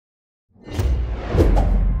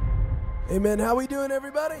Amen. How we doing,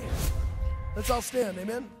 everybody? Let's all stand.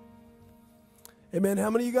 Amen. Amen. How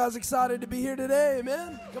many of you guys excited to be here today?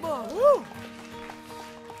 Amen. Come on. Woo.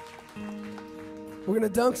 We're going to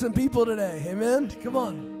dunk some people today. Amen. Come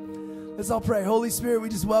on. Let's all pray. Holy Spirit, we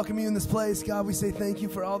just welcome you in this place. God, we say thank you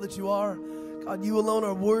for all that you are. God, you alone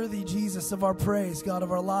are worthy, Jesus, of our praise, God,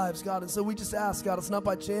 of our lives, God. And so we just ask, God, it's not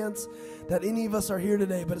by chance that any of us are here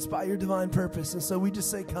today, but it's by your divine purpose. And so we just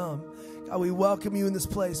say, come. God, we welcome you in this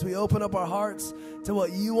place. We open up our hearts to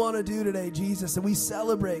what you want to do today, Jesus. And we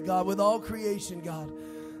celebrate, God, with all creation, God,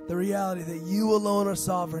 the reality that you alone are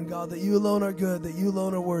sovereign, God, that you alone are good, that you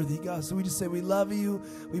alone are worthy, God. So we just say we love you,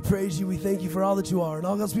 we praise you, we thank you for all that you are. And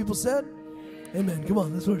all God's people said, amen. Come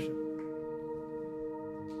on, let's worship.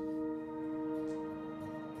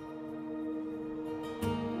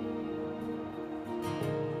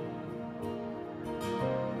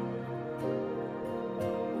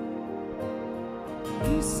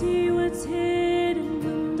 You see what's hidden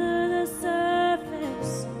under the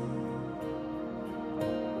surface.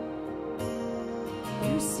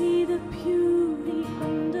 You see the beauty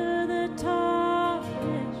under the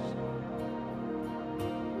tarnish.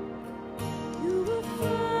 You will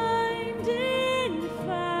find in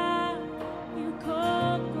fire you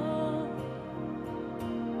call gold.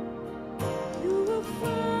 You will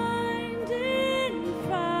find in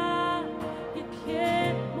fire you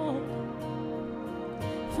can't mold.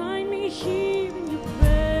 Find me here in your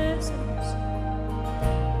presence.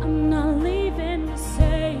 I'm not leaving the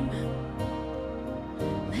same.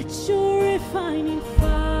 Let your refining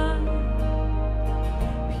fire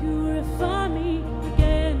purify me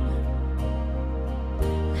again.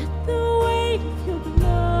 Let the weight of your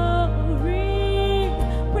glory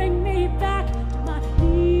bring me back to my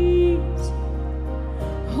knees.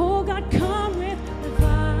 Oh God, come with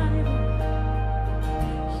revival.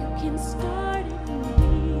 You can start it in me.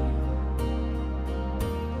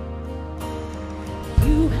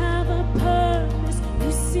 You have a purpose,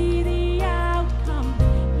 you see the outcome,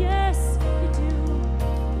 yes you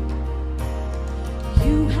do.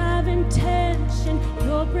 You have intention,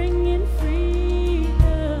 you're bringing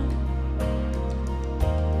freedom.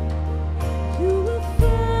 You will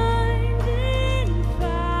find in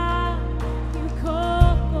fire you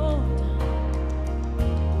call gold.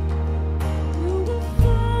 You will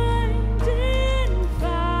find in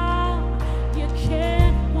fire you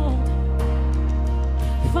can't mold.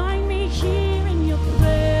 Find me here in your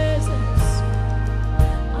presence.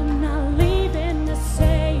 I'm not leaving the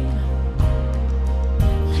same.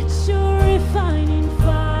 Let your refining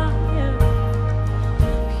fire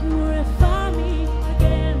purify me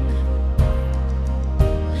again.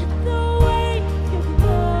 Let the weight of your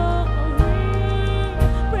glory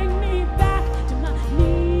bring me back to my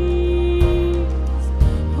knees.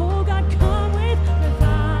 Oh God, come with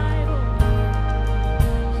revival.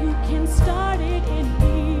 You can start it in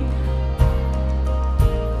me.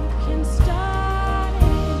 You can start it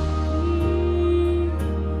in me.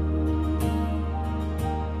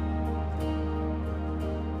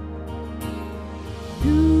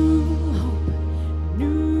 New hope,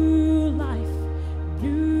 new life,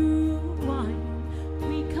 new wine.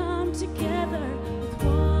 We come together with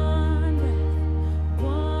one breath,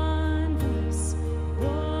 one voice,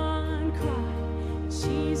 one cry.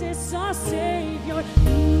 Jesus, our Savior.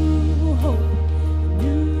 New hope,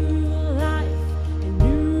 new life, and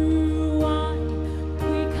new wine.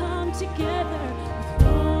 We come together with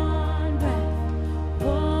one breath,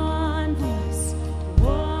 one voice,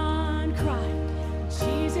 one cry.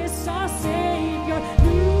 Jesus, our Savior.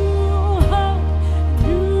 New hope,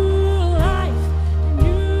 new life, and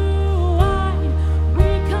new wine. We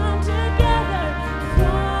come together with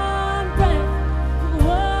one breath,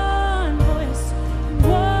 one voice,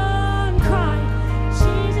 one cry.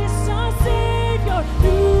 Jesus, our Savior.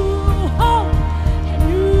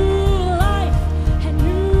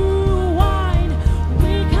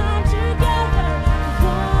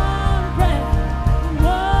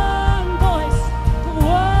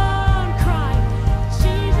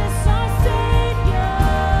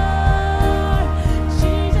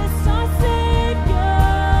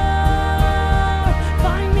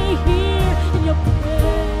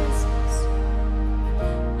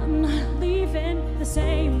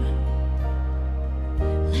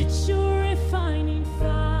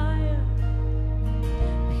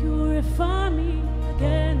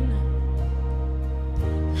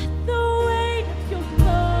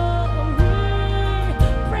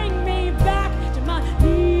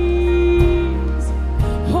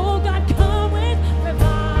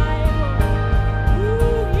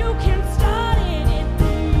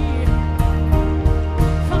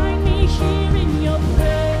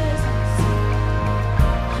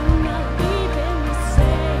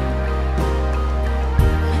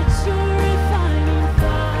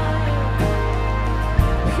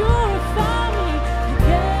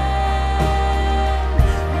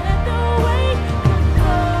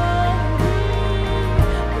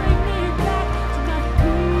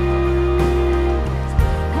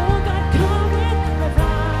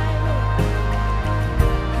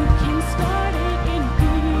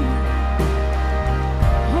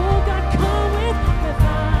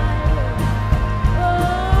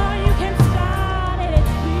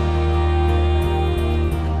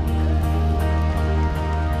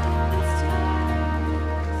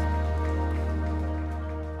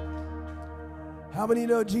 How many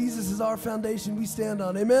know Jesus is our foundation we stand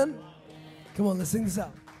on? Amen? Come on, let's sing this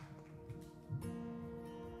out.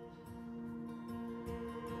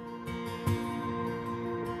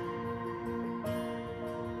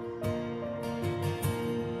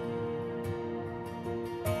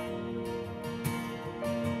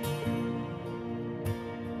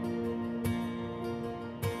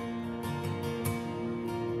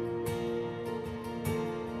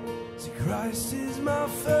 Christ is my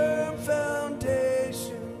firm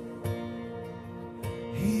foundation.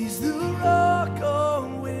 He's the rock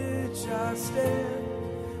on which I stand.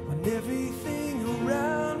 When everything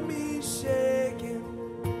around me shaking,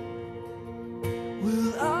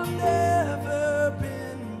 well, I've never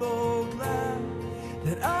been more glad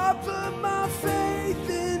that I put my faith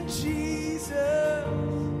in Jesus,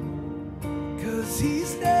 'cause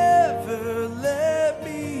he's never let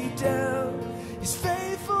me down. He's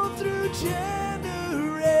faithful through generations.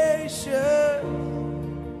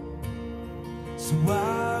 So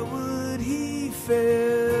why would he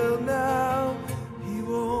fail now? He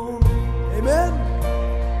won't. Amen?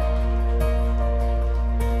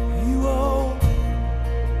 He won't.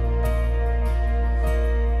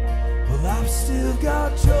 Well, I've still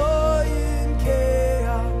got joy in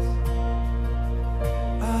chaos.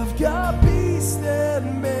 I've got peace that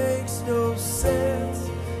makes no sense,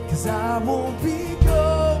 'cause I won't be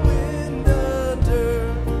going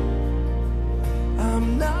under.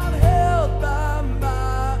 I'm not held by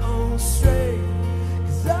my own strength,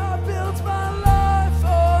 'cause I built my life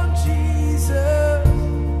on Jesus,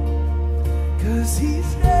 'cause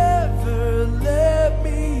he's never let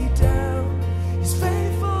me down. He's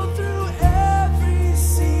faithful through every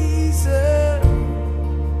season.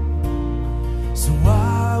 So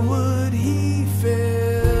why would he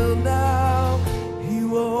fail now? He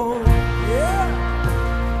won't. Yeah.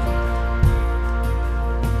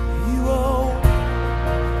 He won't.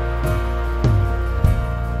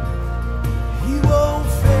 He won't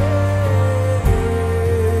fail.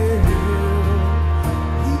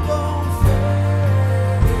 He won't fail.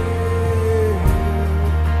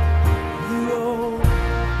 He won't.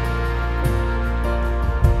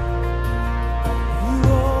 He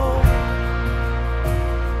won't.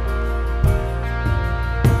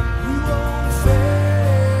 He won't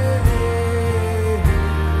fail.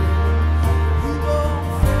 He won't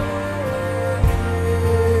fail.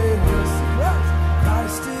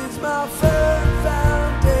 Christ is my firm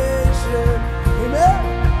foundation. Amen.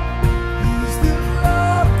 He's the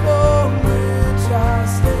rock on which I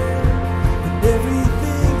stand. When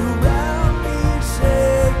everything around me is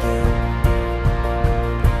shaking,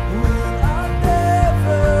 well, I've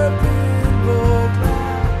never been more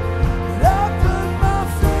glad that I put my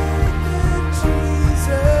faith in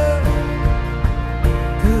Jesus,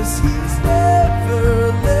 'cause he's never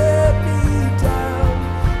let me down.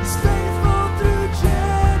 He's faithful through generations.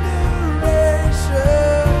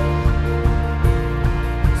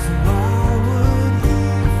 So why would he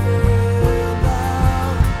fail now?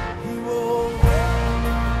 He won't.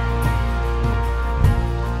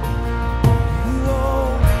 He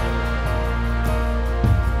won't.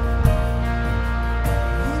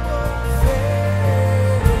 He won't fail.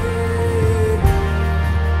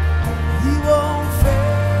 He won't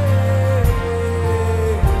fail.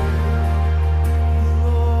 He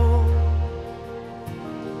won't.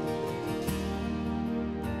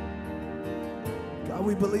 God,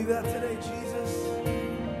 we believe that today, Jesus.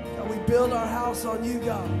 God, we build our house on you,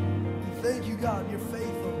 God. We thank you, God. You're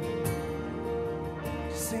faithful.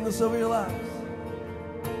 Just sing this over your lives.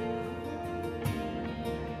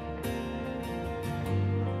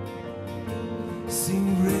 Sing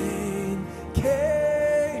rain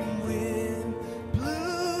came, wind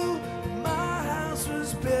blew, my house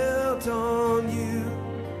was built on you.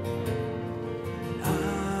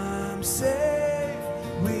 I'm safe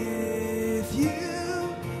with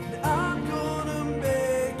you, and I'm gonna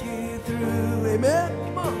make it through. Amen.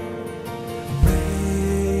 Come on.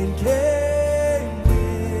 Rain came,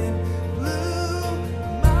 wind blew,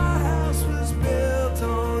 my house was built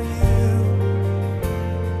on you.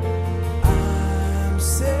 I'm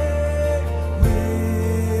safe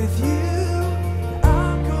with you.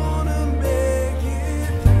 I'm gonna make it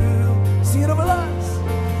through. Sing it over loud.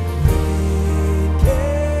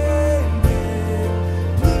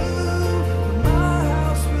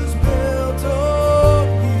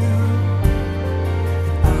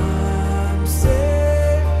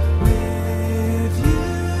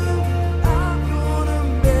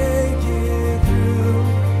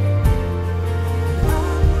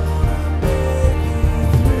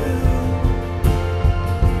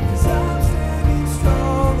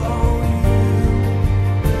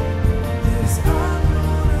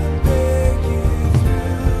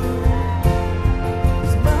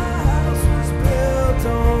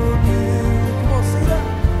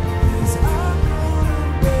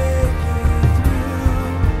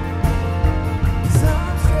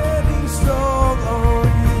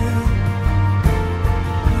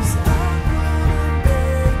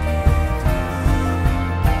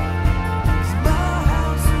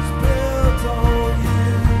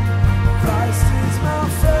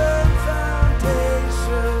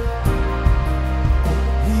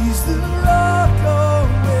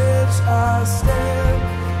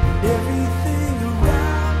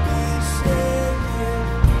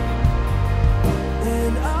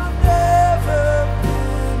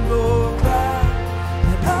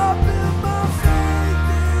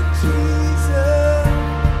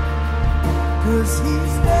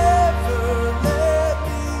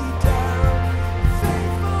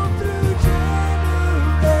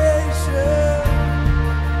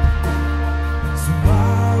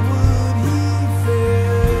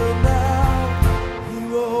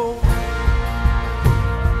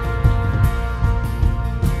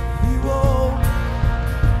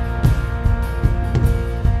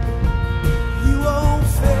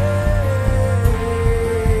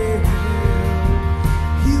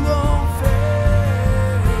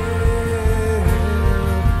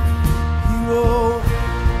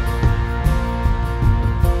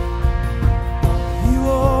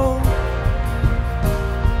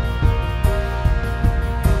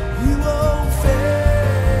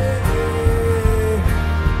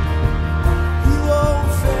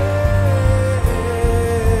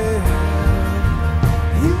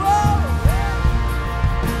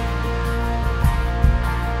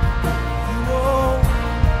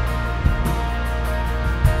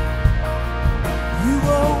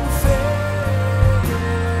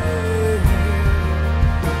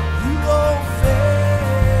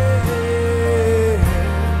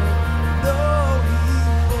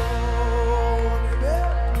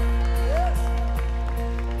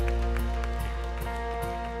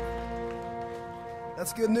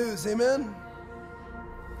 news? Amen?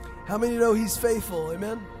 How many know He's faithful?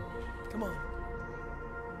 Amen? Come on.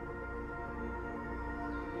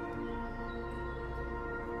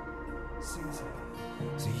 Sing this.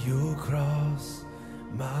 So your cross,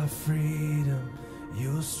 my freedom,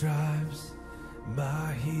 your stripes,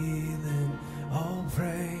 my healing, all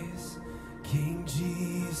praise, King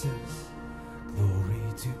Jesus. Glory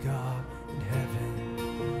to God in heaven.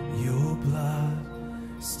 Your blood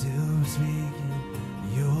still speaking,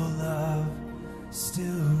 your love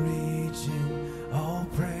still reaching, all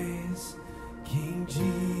praise, King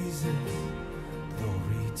Jesus.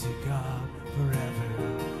 Glory to God forever.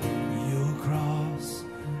 Your cross,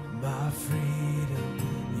 my freedom,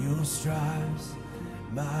 your stripes,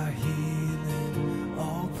 my healing,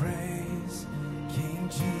 all praise, King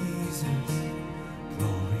Jesus.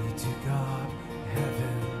 Glory to God in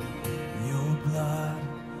heaven. Your blood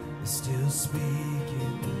is still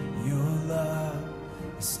speaking, your love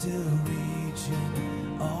is still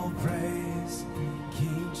reaching, all praise,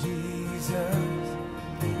 King Jesus.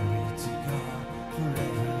 Glory to God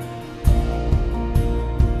forever.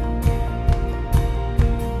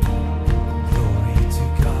 Glory to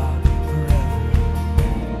God forever.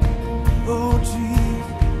 Oh Jesus.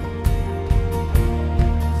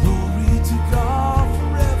 Glory to God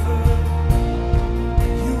forever.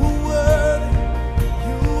 You are worthy.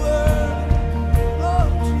 You are worthy. Oh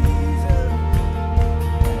Jesus.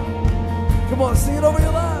 Come on, sing it over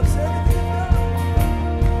your lives. Everything is done.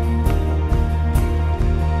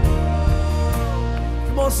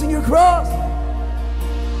 Come on, sing your cross.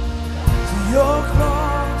 To your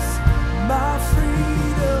cross, my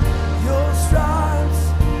freedom, your stripes,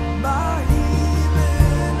 my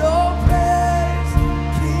healing, oh praise,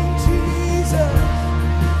 King Jesus.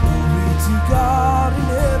 Glory to God in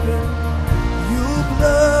heaven. Your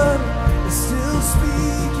blood is still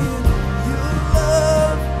speaking, your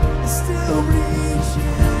love is still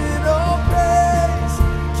reaching, oh praise,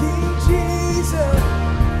 King Jesus.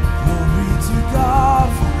 Glory to God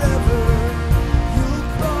forever. Your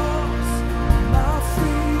cross, my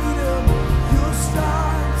freedom, your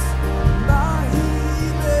stripes, my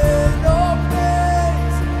healing, oh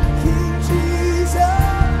praise, King Jesus.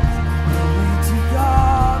 Glory to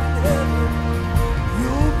God in heaven.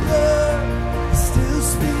 Your blood is still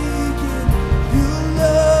speaking, your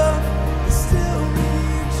love is still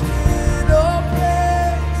reaching, oh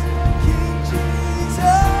praise, King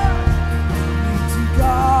Jesus. Glory to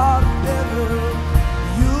God in heaven.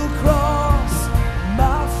 Your cross,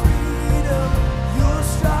 my freedom, your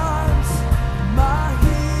stripes, my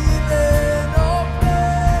healing, oh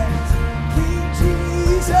praise, King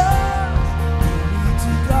Jesus. Glory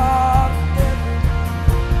to God in heaven.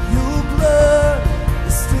 Your blood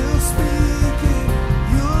is still speaking,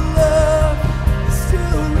 your love is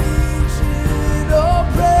still reaching, oh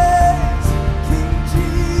praise, King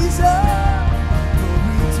Jesus.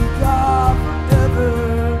 Glory to God forever.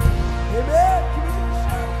 Amen. Can we give a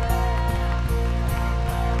shout?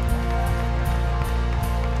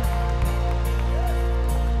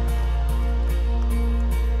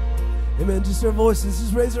 Amen. Just our voices.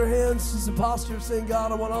 Just raise our hands. Just a posture of saying,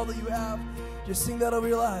 God, I want all that you have. Just sing that over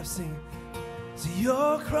your life. Sing. To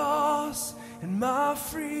your cross and my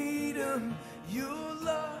freedom, your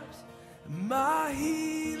love, my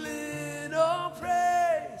healing, oh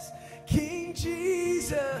praise, King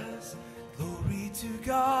Jesus. Glory to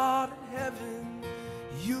God in heaven.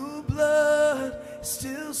 Your blood is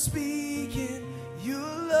still speaking, your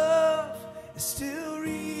love is still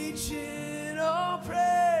reaching, oh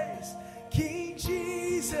praise, King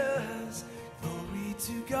Jesus. Glory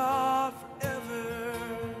to God forever.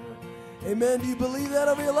 Amen. Do you believe that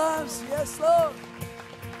over your lives? Yes, Lord.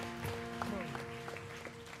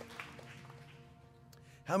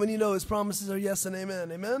 How many know His promises are yes and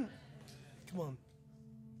amen? Amen? Come on.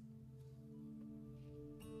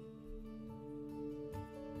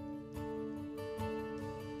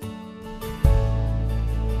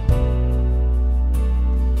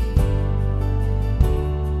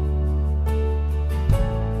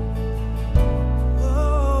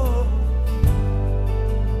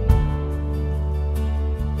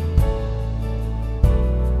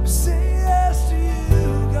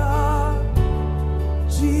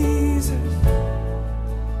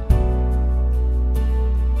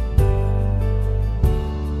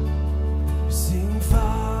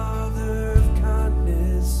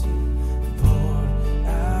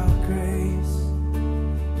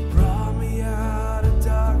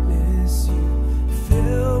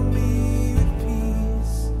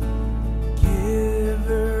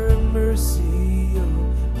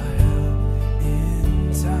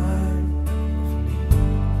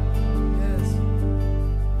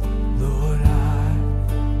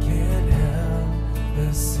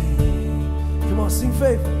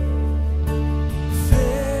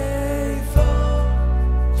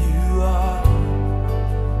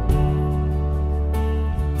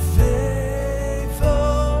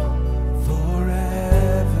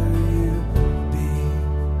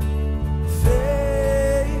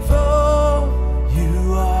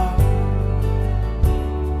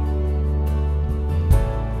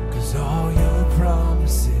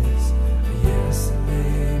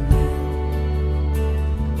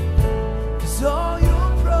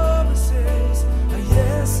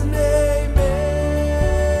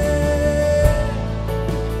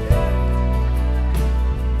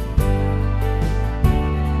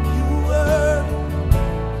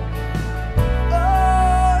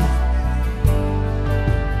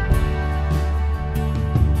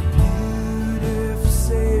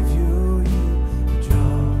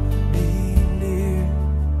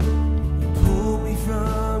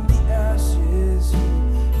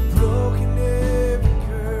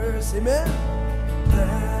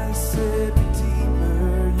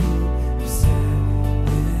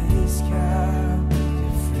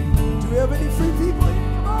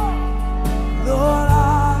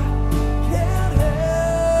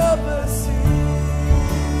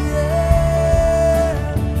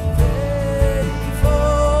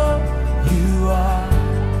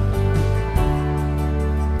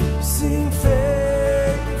 Sing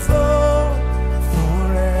faithful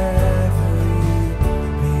forever you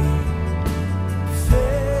be.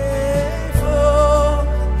 Faithful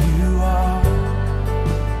you are.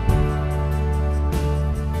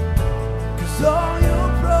 'Cause all your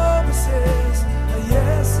promises are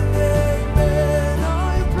yes and amen.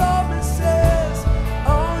 All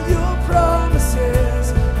your promises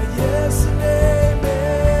are yes and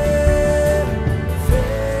amen.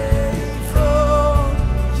 Faithful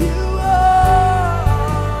you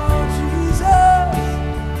are, Jesus.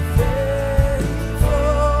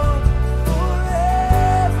 Faithful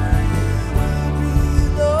forever you will be,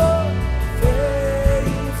 Lord.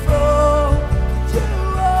 Faithful you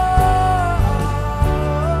are.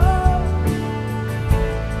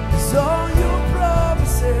 'Cause all your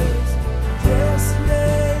promises, yes and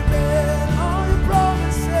amen. All your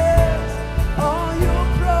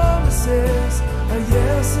promises are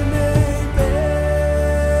yes and amen.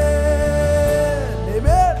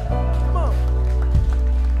 Amen. Come on.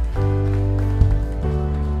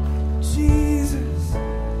 Jesus,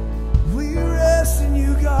 we rest in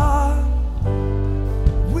you, God.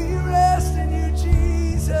 We rest in you,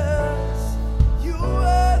 Jesus. You're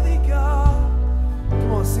worthy, God.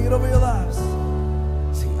 Come on, sing it over your lives.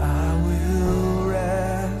 Sing, I will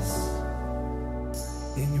rest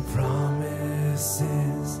in your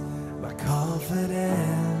promises. My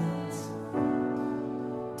confidence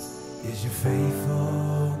is your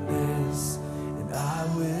faithfulness, and I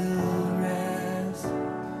will rest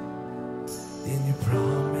in your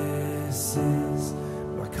promises.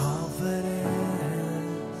 My confidence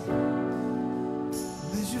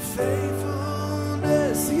is your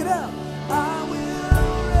faithfulness. Sing it out. I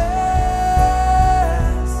will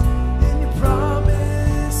rest in your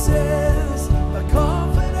promises. My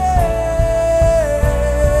confidence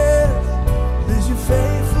is your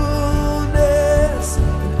faithfulness,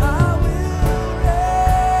 and I will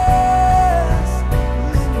rest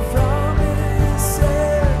in your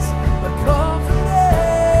promises. My confidence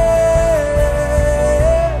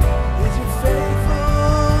is your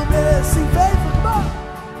faithfulness. Sing faithful, come on.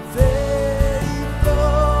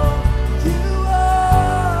 Faithful you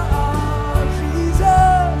are,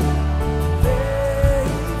 Jesus.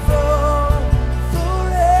 Faithful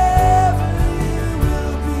forever you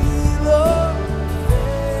will be, Lord.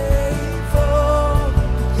 Faithful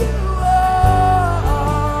you are.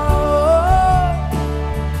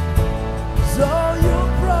 'Cause all your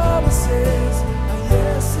promises are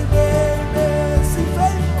yes and amen. Sing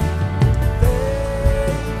faithful.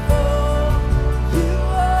 Faithful you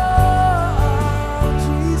are,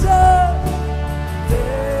 Jesus.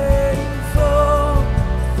 Faithful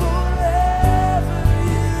forever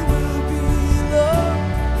you will be, Lord.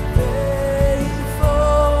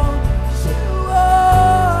 Faithful you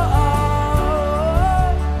are.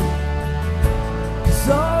 'Cause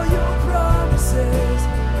all your promises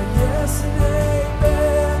are yes and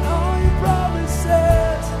amen. All your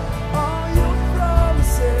promises are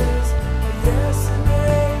yes and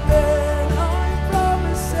amen.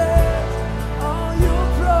 All your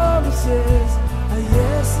promises are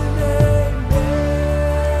yes and amen.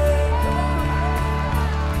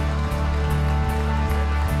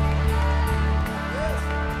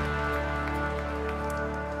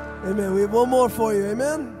 Amen. We have one more for you.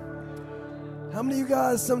 Amen. How many of you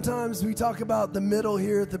guys, sometimes we talk about the middle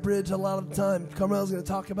here at the bridge a lot of the time. Carmelo's going to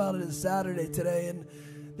talk about it on Saturday today. And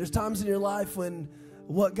there's times in your life when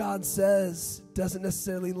what God says doesn't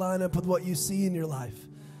necessarily line up with what you see in your life.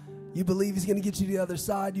 You believe he's going to get you to the other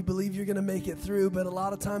side. You believe you're going to make it through. But a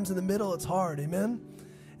lot of times in the middle, it's hard. Amen.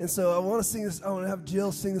 And so I want to sing this. I want to have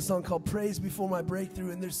Jill sing this song called Praise Before My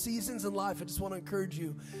Breakthrough. And there's seasons in life, I just want to encourage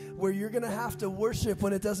you, where you're going to have to worship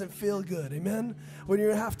when it doesn't feel good. Amen? When you're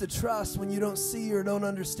going to have to trust when you don't see or don't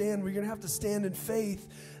understand. Where you're going to have to stand in faith,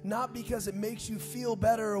 not because it makes you feel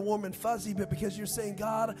better or warm and fuzzy, but because you're saying,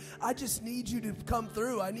 God, I just need you to come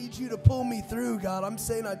through. I need you to pull me through, God. I'm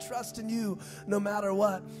saying I trust in you no matter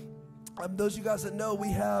what. Those of you guys that know, we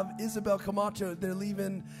have Isabel Camacho. They're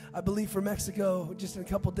leaving, I believe, for Mexico just in a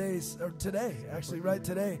couple days, or today, actually, right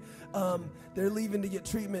today. They're leaving to get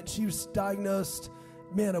treatment. She was diagnosed,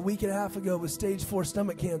 a week and a half ago with stage 4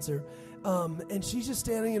 stomach cancer. And she's just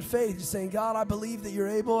standing in faith, just saying, God, I believe that you're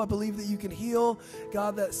able. I believe that you can heal.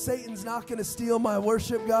 God, that Satan's not going to steal my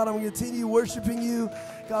worship. God, I'm going to continue worshiping you,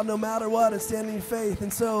 God, no matter what, and standing in faith.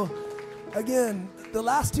 And so, again, The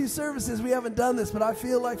last two services, we haven't done this, but I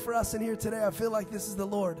feel like for us in here today, I feel like this is the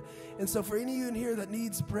Lord. And so for any of you in here that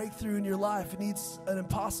needs breakthrough in your life, it needs an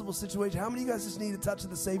impossible situation, how many of you guys just need a touch of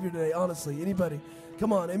the Savior today, honestly? Anybody?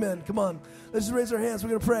 Come on, amen, come on. Let's just raise our hands. We're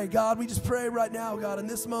going to pray. God, we just pray right now, God, in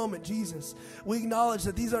this moment, Jesus, we acknowledge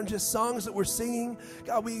that these aren't just songs that we're singing.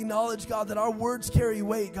 God, we acknowledge, God, that our words carry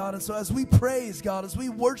weight, God. And so as we praise, God, as we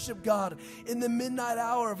worship, God, in the midnight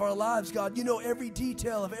hour of our lives, God, you know every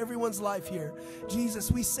detail of everyone's life here.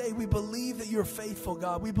 Jesus, we say we believe that you're faithful,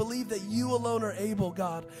 God. We believe that you alone are able,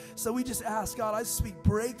 God. So we just ask, God, I speak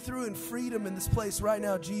breakthrough and freedom in this place right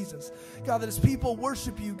now, Jesus. God, that as people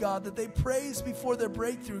worship you, God, that they praise before their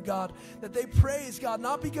breakthrough, God, that they praise, God,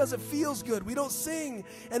 not because it feels good. We don't sing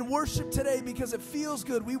and worship today because it feels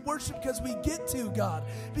good. We worship because we get to, God,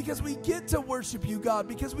 because we get to worship you, God,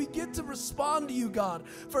 because we get to respond to you, God,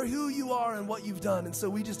 for who you are and what you've done. And so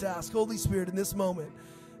we just ask, Holy Spirit, in this moment,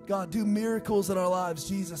 God, do miracles in our lives,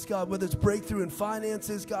 Jesus. God, whether it's breakthrough in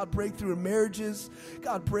finances, God, breakthrough in marriages,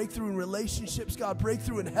 God, breakthrough in relationships, God,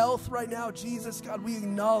 breakthrough in health right now, Jesus. God, we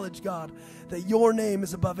acknowledge, God, that your name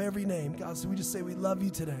is above every name. God, so we just say we love you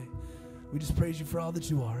today. We just praise you for all that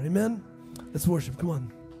you are. Amen? Let's worship. Come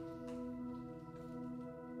on.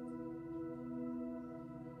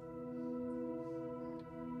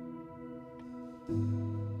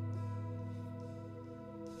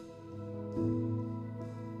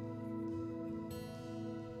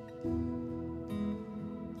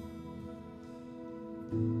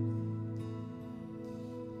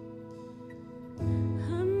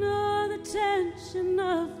 Tension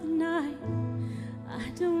of the night,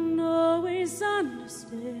 I don't always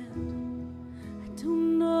understand. I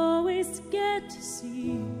don't always get to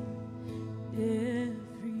see everything.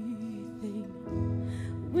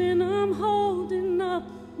 When I'm holding up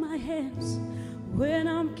my hands, when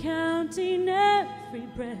I'm counting every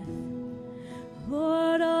breath,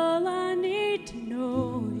 Lord, all I need to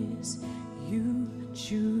know is you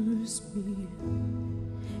choose me.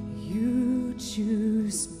 You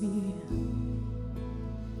choose me.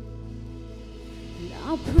 And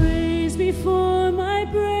I'll praise before my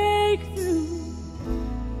breakthrough,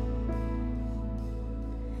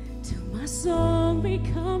 till my song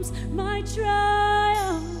becomes my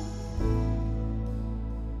triumph.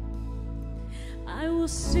 I will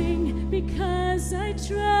sing because I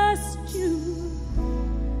trust you,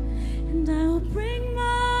 and I will bring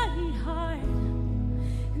my heart,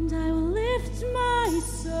 and I will lift my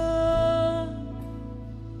soul.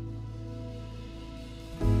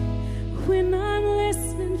 When I'm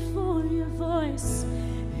listening for your voice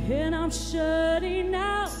and I'm shutting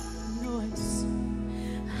out noise,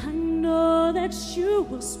 I know that you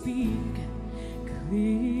will speak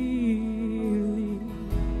clearly.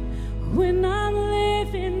 When I'm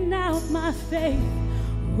living out my faith,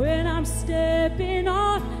 when I'm stepping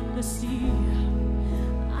on the sea,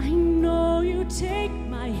 I know you take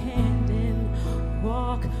my hand and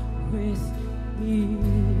walk with me.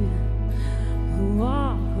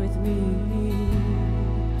 Walk with me.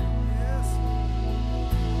 Yes.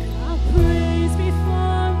 I'll praise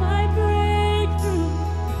before my breakthrough,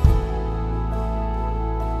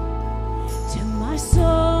 till my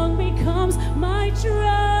song becomes my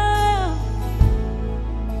triumph.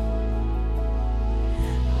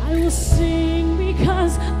 I will sing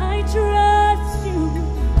because I trust you,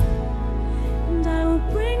 and I will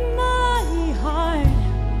bring my heart,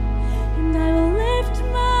 and I will lift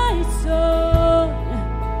my soul.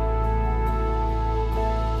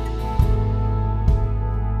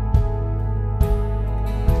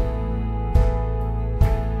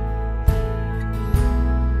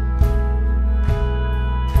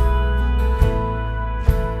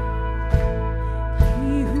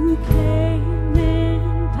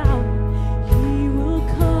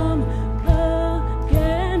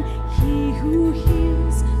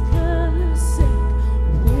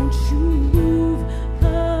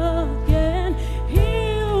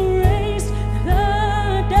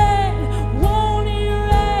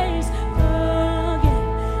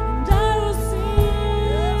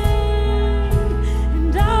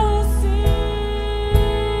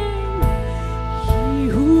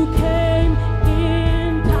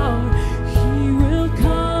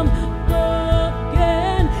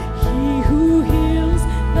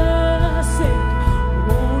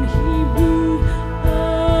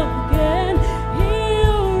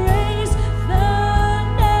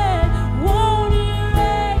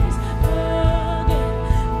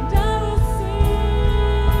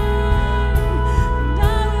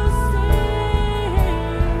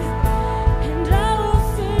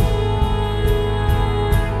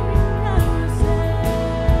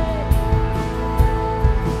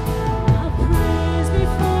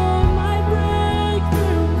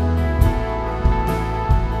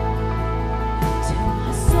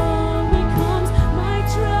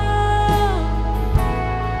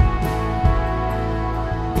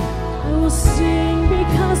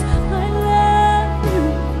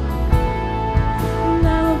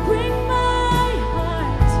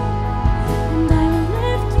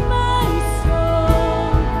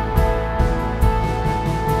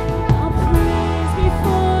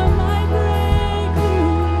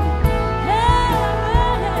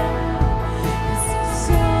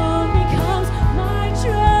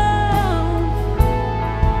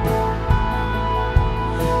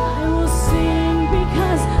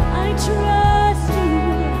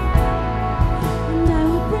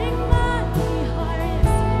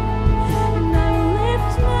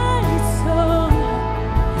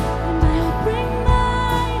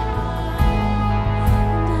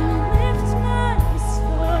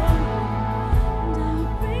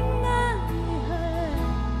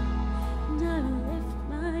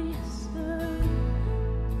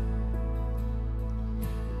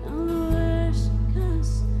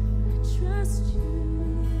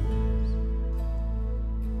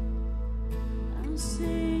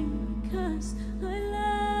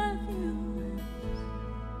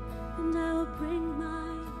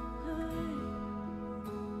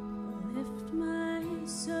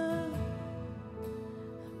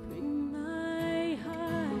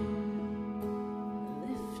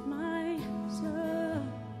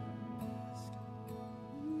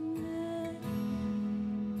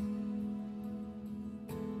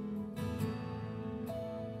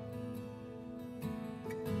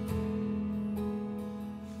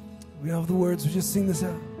 know the words, we just sing this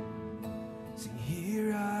out. Sing,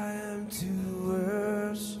 here I am to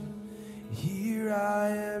worship. Here I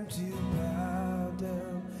am to bow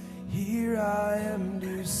down. Here I am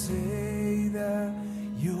to say that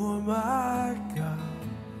you're my God.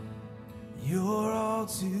 You're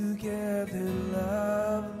altogether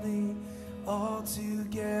lovely,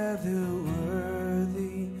 altogether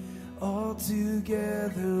worthy,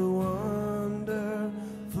 altogether wonderful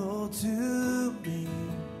to me.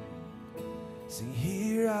 Sing,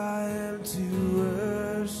 here I am to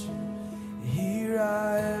worship. Here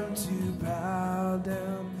I am to bow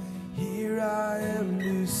down. Here I am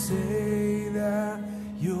to say that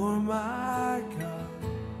you're my God.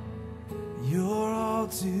 You're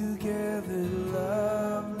altogether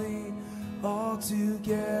lovely,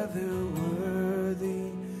 altogether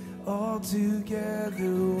worthy,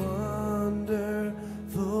 altogether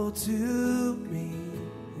wonderful to me.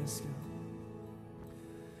 Yes, God.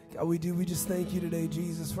 God, we just thank you today,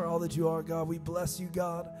 Jesus, for all that you are, God. We bless you,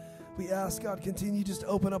 God. We ask, God, continue just to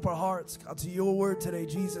open up our hearts, God, to your word today,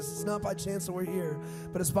 Jesus. It's not by chance that we're here,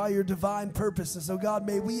 but it's by your divine purpose. And so, God,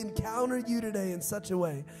 may we encounter you today in such a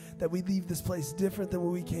way that we leave this place different than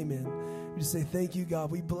when we came in. We just say thank you,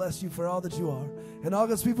 God. We bless you for all that you are. And all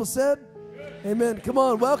God's people said, amen. Come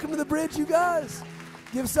on, welcome to the bridge, you guys.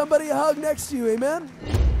 Give somebody a hug next to you, amen.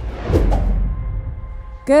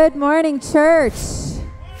 Good morning, church.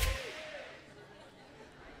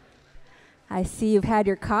 I see you've had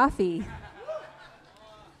your coffee.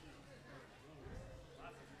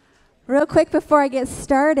 Real quick before I get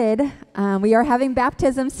started, we are having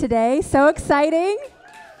baptisms today. So exciting.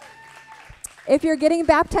 If you're getting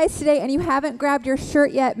baptized today and you haven't grabbed your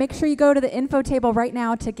shirt yet, make sure you go to the info table right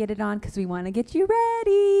now to get it on because we want to get you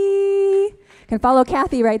ready. You can follow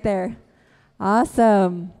Kathy right there.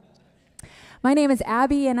 Awesome. My name is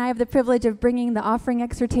Abby, and I have the privilege of bringing the offering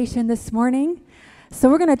exhortation this morning. So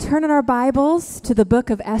we're going to turn in our Bibles to the book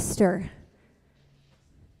of Esther.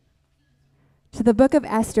 To the book of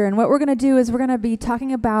Esther. And what we're going to do is we're going to be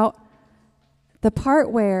talking about the part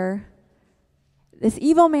where this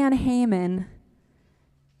evil man Haman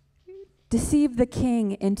deceived the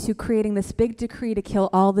king into creating this big decree to kill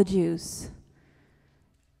all the Jews.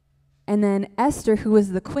 And then Esther, who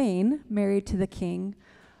was the queen, married to the king,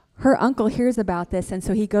 her uncle hears about this, and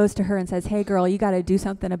so he goes to her and says, hey, girl, you got to do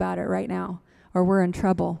something about it right now, or we're in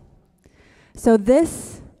trouble. So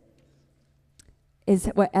this is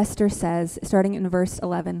what Esther says, starting in verse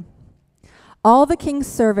 11. All the king's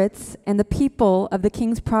servants and the people of the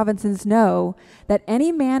king's provinces know that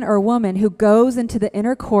any man or woman who goes into the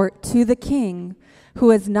inner court to the king,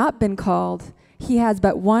 who has not been called, he has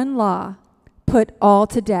but one law, put all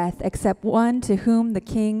to death, except one to whom the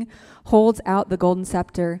king holds out the golden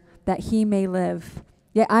scepter, that he may live.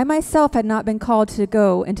 Yet I myself had not been called to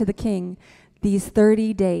go into the king these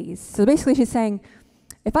 30 days. So basically she's saying,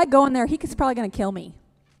 if I go in there, he's probably going to kill me.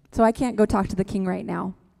 So I can't go talk to the king right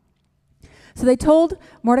now. So they told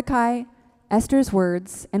Mordecai Esther's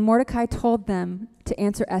words, and Mordecai told them to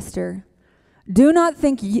answer Esther, do not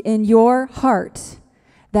think in your heart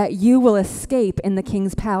that you will escape in the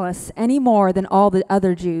king's palace any more than all the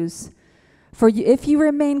other Jews. For if you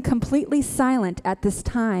remain completely silent at this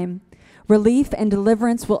time, relief and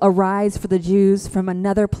deliverance will arise for the Jews from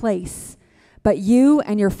another place, but you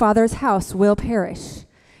and your father's house will perish.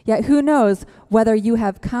 Yet who knows whether you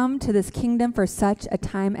have come to this kingdom for such a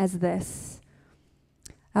time as this?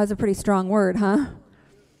 That was a pretty strong word, huh?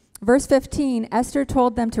 Verse 15, Esther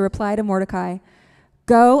told them to reply to Mordecai,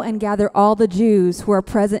 go and gather all the Jews who are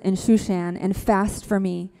present in Shushan and fast for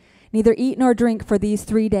me. Neither eat nor drink for these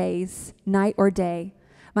 3 days, night or day.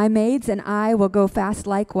 My maids and I will go fast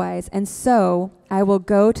likewise, and so I will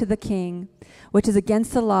go to the king, which is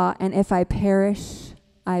against the law, and if I perish,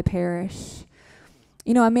 I perish.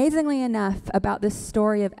 You know, amazingly enough about this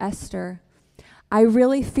story of Esther, I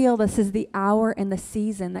really feel this is the hour and the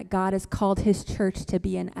season that God has called his church to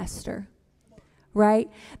be in Esther, right?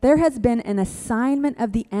 There has been an assignment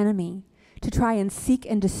of the enemy to try and seek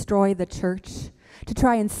and destroy the church, to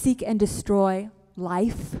try and seek and destroy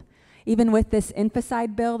life, even with this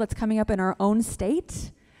infanticide bill that's coming up in our own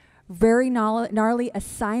state. Very gnarly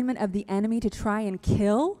assignment of the enemy to try and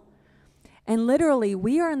kill. And literally,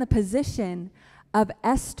 we are in the position of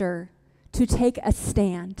Esther to take a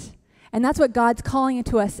stand. And that's what God's calling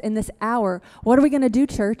into us in this hour. What are we going to do,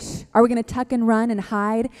 church? Are we going to tuck and run and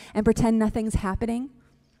hide and pretend nothing's happening?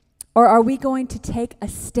 Or are we going to take a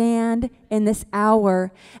stand in this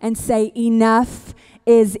hour and say, enough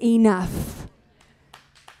is enough?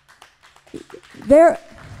 There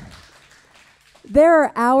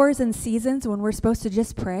are hours and seasons when we're supposed to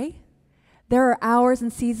just pray. There are hours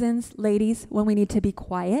and seasons, ladies, when we need to be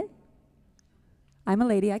quiet. I'm a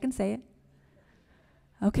lady, I can say it.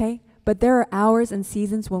 Okay? But there are hours and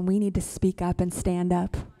seasons when we need to speak up and stand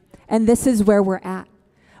up. And this is where we're at.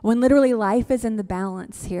 When literally life is in the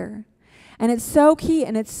balance here. And it's so key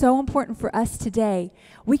and it's so important for us today.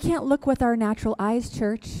 We can't look with our natural eyes,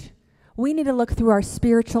 church. We need to look through our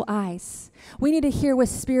spiritual eyes. We need to hear with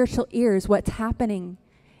spiritual ears what's happening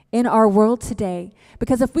in our world today.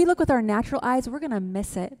 Because if we look with our natural eyes, we're going to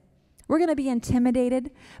miss it. We're going to be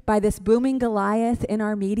intimidated by this booming Goliath in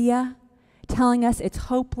our media telling us it's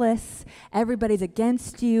hopeless, everybody's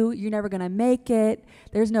against you, you're never going to make it,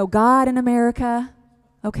 there's no God in America,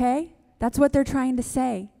 okay? That's what they're trying to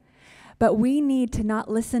say. But we need to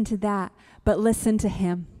not listen to that, but listen to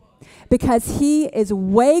him. Because he is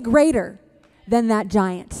way greater than that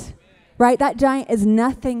giant, right? That giant is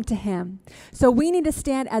nothing to him. So we need to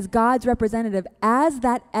stand as God's representative, as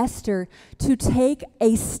that Esther, to take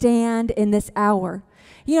a stand in this hour.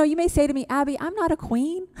 You know, you may say to me, Abby, I'm not a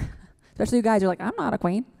queen. Especially you guys are like, I'm not a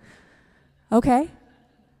queen. Okay?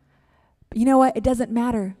 But you know what? It doesn't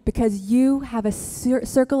matter because you have a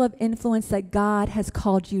circle of influence that God has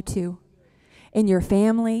called you to. In your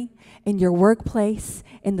family, in your workplace,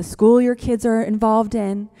 in the school your kids are involved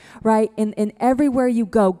in, right? In everywhere you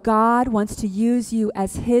go, God wants to use you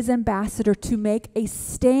as his ambassador to make a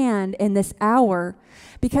stand in this hour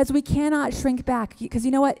because we cannot shrink back. Because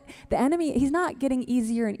you know what? The enemy, he's not getting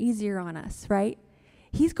easier and easier on us, right?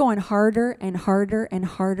 He's going harder and harder and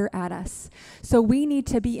harder at us. So we need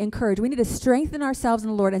to be encouraged. We need to strengthen ourselves in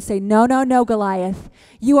the Lord and say, no, no, no, Goliath.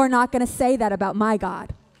 You are not going to say that about my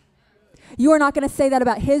God. You are not going to say that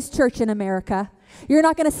about his church in America. You're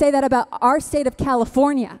not going to say that about our state of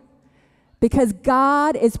California because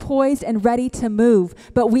God is poised and ready to move,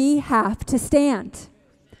 but we have to stand.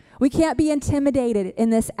 We can't be intimidated in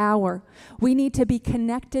this hour. We need to be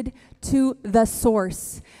connected to the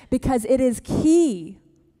source because it is key.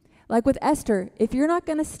 Like with Esther, if you're not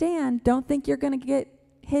going to stand, don't think you're going to get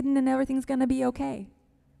hidden and everything's going to be okay,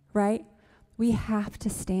 right? We have to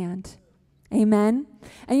stand. Amen.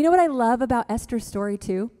 And you know what I love about Esther's story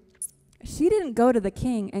too? She didn't go to the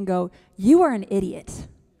king and go, you are an idiot.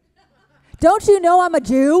 Don't you know I'm a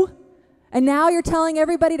Jew? And now you're telling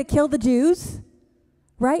everybody to kill the Jews?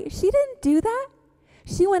 Right? She didn't do that.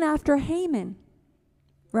 She went after Haman.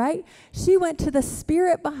 Right? She went to the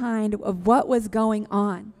spirit behind of what was going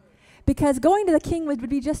on. Because going to the king would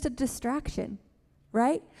be just a distraction.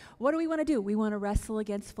 Right? What do we want to do? We want to wrestle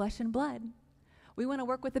against flesh and blood. We want to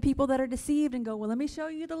work with the people that are deceived and go, well, let me show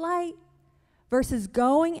you the light. Versus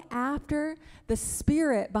going after the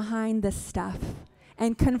spirit behind this stuff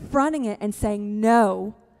and confronting it and saying,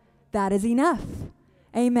 no, that is enough.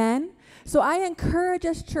 Amen? So I encourage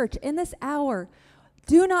us, church, in this hour,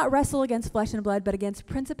 do not wrestle against flesh and blood, but against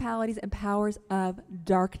principalities and powers of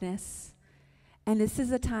darkness. And this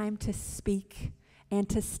is a time to speak and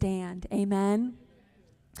to stand. Amen?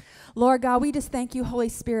 Lord God, we just thank you, Holy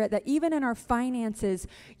Spirit, that even in our finances,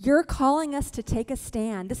 you're calling us to take a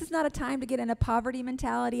stand. This is not a time to get in a poverty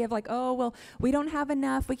mentality of like, oh, well, we don't have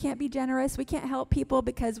enough. We can't be generous. We can't help people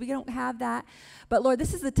because we don't have that. But Lord,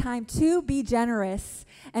 this is the time to be generous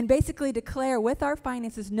and basically declare with our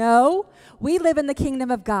finances, no, we live in the kingdom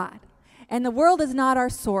of God. And the world is not our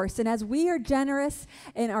source. And as we are generous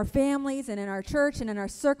in our families and in our church and in our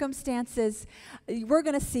circumstances, we're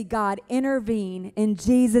going to see God intervene in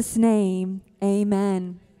Jesus' name.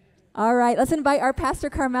 Amen. All right, let's invite our Pastor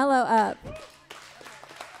Carmelo up.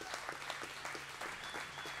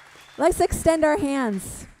 Let's extend our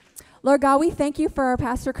hands. Lord God, we thank you for our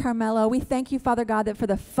Pastor Carmelo. We thank you, Father God, that for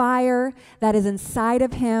the fire that is inside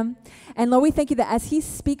of him. And Lord, we thank you that as he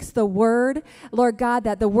speaks the word, Lord God,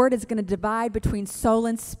 that the word is going to divide between soul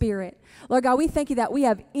and spirit. Lord God, we thank you that we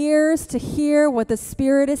have ears to hear what the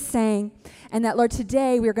Spirit is saying. And that, Lord,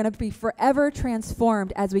 today we are going to be forever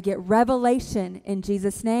transformed as we get revelation in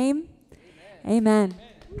Jesus' name. Amen.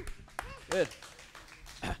 Amen. Good.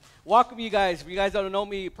 Welcome, you guys. If you guys don't know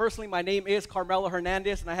me personally, my name is Carmelo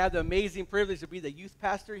Hernandez, and I have the amazing privilege to be the youth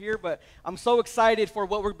pastor here. But I'm so excited for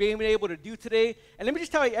what we're being able to do today. And let me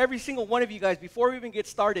just tell you, every single one of you guys, before we even get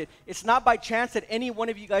started, it's not by chance that any one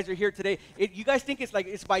of you guys are here today. You guys think it's like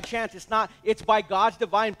it's by chance. It's not. It's by God's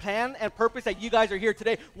divine plan and purpose that you guys are here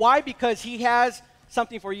today. Why? Because He has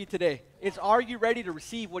something for you today. It's, are you ready to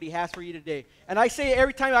receive what He has for you today? And I say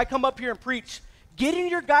every time I come up here and preach, get in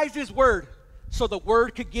your guys' word, so the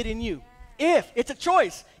word could get in you. If, it's a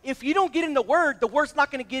choice. If you don't get in the word's not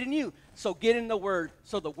going to get in you. So get in the word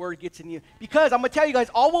so the word gets in you. Because I'm going to tell you guys,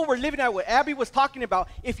 all what we're living at, what Abby was talking about,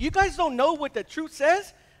 if you guys don't know what the truth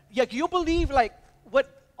says, you'll believe like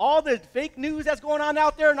what all the fake news that's going on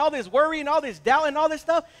out there and all this worry and all this doubt and all this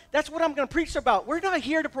stuff, that's what I'm going to preach about. We're not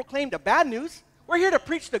here to proclaim the bad news. We're here to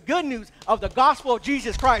preach the good news of the gospel of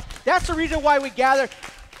Jesus Christ. That's the reason why we gather.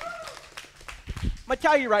 I'm going to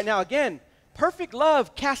tell you right now again, perfect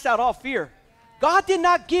love casts out all fear. God did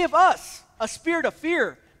not give us a spirit of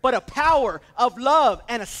fear, but a power of love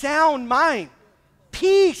and a sound mind.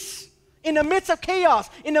 Peace in the midst of chaos,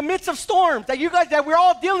 in the midst of storms that we're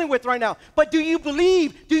all dealing with right now. But do you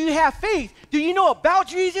believe? Do you have faith? Do you know about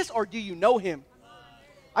Jesus, or do you know him?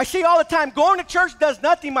 I say all the time, going to church does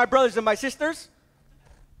nothing, my brothers and my sisters.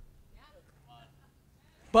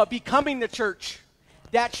 But becoming the church,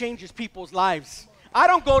 that changes people's lives. I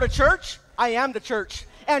don't go to church, I am the church.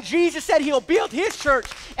 And Jesus said he'll build his church,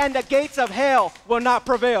 and the gates of hell will not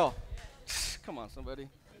prevail. Come on, somebody.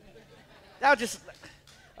 That was just,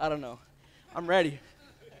 I don't know. I'm ready.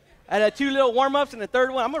 I had 2 little warm-ups, and the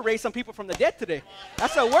third one, I'm going to raise some people from the dead today.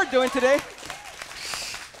 That's what we're doing today.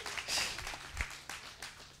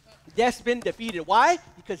 Death's been defeated. Why?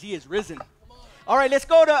 Because he is risen. All right, let's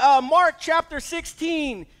go to Mark chapter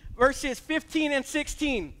 16, verses 15 and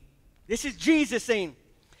 16. This is Jesus saying,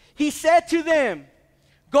 he said to them,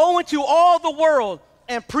 go into all the world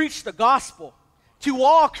and preach the gospel to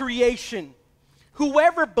all creation.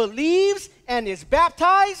 Whoever believes and is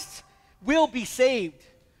baptized will be saved,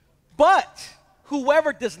 but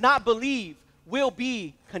whoever does not believe will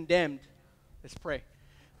be condemned. Let's pray.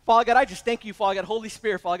 Father God, I just thank you, Father God. Holy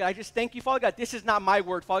Spirit, Father God, I just thank you, Father God. This is not my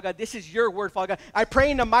word, Father God. This is your word, Father God. I pray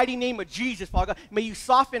in the mighty name of Jesus, Father God. May you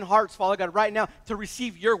soften hearts, Father God, right now to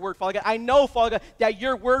receive your word, Father God. I know, Father God, that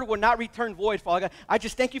your word will not return void, Father God. I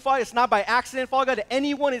just thank you, Father. It's not by accident, Father God, that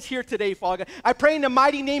anyone is here today, Father God. I pray in the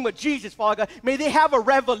mighty name of Jesus, Father God. May they have a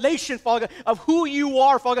revelation, Father God, of who you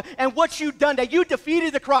are, Father God, and what you've done, that you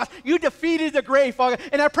defeated the cross, you defeated the grave, Father God.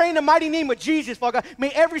 And I pray in the mighty name of Jesus, Father God, may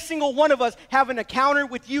every single one of us have an encounter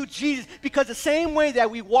with you, Jesus, because the same way that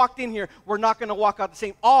we walked in here, we're not going to walk out the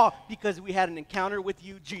same, all because we had an encounter with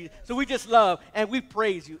you, Jesus. So we just love and we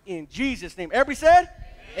praise you in Jesus' name. Everybody said?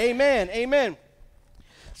 Amen. Amen. Amen.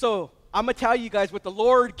 So I'm going to tell you guys what the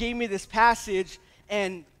Lord gave me this passage,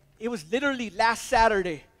 and it was literally last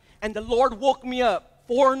Saturday. And the Lord woke me up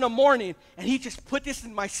 4 in the morning, and he just put this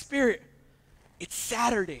in my spirit. It's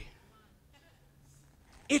Saturday.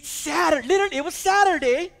 It's Saturday. Literally, it was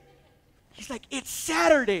Saturday. He's like, it's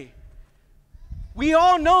Saturday. We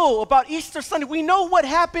all know about Easter Sunday. We know what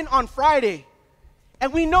happened on Friday.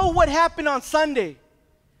 And we know what happened on Sunday.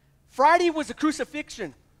 Friday was the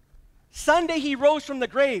crucifixion. Sunday, he rose from the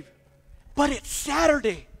grave. But it's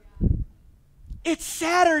Saturday. It's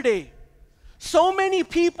Saturday. So many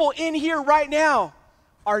people in here right now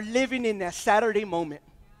are living in that Saturday moment.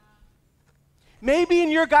 Maybe in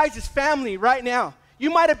your guys' family right now, you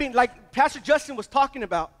might have been, like Pastor Justin was talking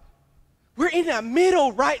about, we're in the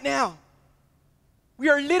middle right now. We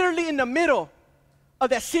are literally in the middle of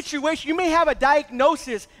that situation. You may have a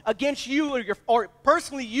diagnosis against you or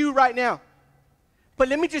personally you right now. But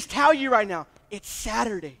let me just tell you right now, it's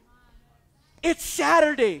Saturday. It's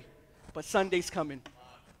Saturday, but Sunday's coming.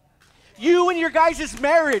 You and your guys'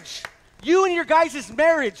 marriage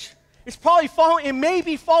is probably falling, it may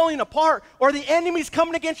be falling apart, or the enemy's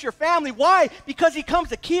coming against your family. Why? Because he comes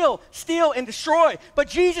to kill, steal, and destroy. But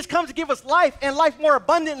Jesus comes to give us life and life more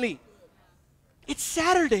abundantly. It's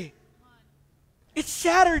Saturday. It's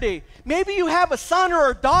Saturday. Maybe you have a son or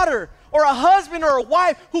a daughter or a husband or a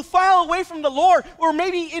wife who fell away from the Lord, or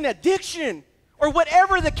maybe in addiction or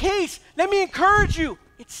whatever the case. Let me encourage you.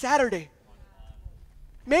 It's Saturday.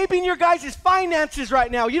 Maybe in your guys' finances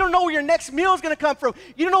right now, you don't know where your next meal is going to come from.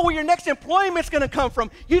 You don't know where your next employment is going to come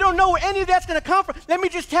from. You don't know where any of that's going to come from. Let me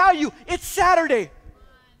just tell you, it's Saturday.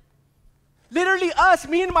 Literally us,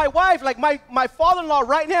 me and my wife, like my father-in-law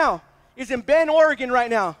right now, is in Bend, Oregon right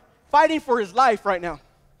now, fighting for his life right now.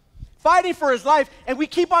 Fighting for his life, and we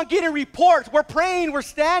keep on getting reports. We're praying, we're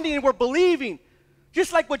standing, and we're believing.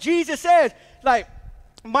 Just like what Jesus says, like,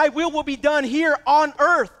 my will be done here on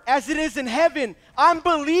earth as it is in heaven. I'm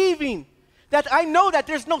believing that I know that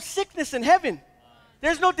there's no sickness in heaven.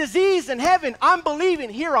 There's no disease in heaven. I'm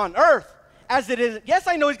believing here on earth as it is. Yes,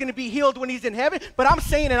 I know he's going to be healed when he's in heaven, but I'm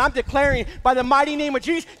saying and I'm declaring by the mighty name of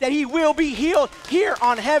Jesus that he will be healed here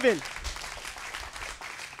on heaven.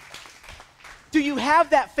 Do you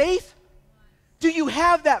have that faith? Do you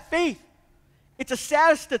have that faith? It's a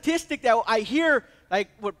sad statistic that I hear, like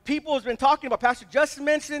what people have been talking about. Pastor Justin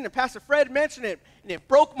mentioned it and Pastor Fred mentioned it, and it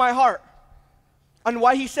broke my heart on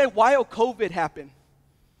why he said while COVID happened,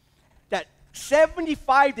 that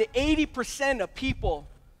 75 to 80% of people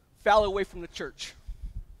fell away from the church.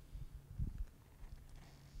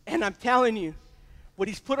 And I'm telling you, what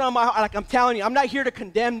he's put on my heart, like I'm telling you, I'm not here to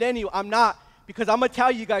condemn any, I'm not, because I'm going to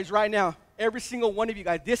tell you guys right now, every single one of you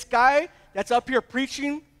guys, this guy that's up here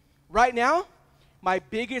preaching right now, my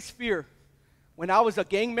biggest fear, when I was a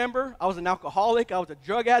gang member, I was an alcoholic, I was a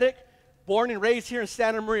drug addict, born and raised here in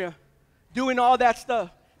Santa Maria, doing all that stuff.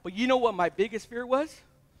 But you know what my biggest fear was?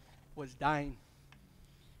 Was dying.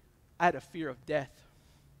 I had a fear of death.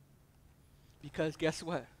 Because guess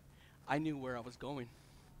what? I knew where I was going.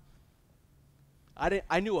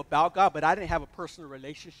 I knew about God, but I didn't have a personal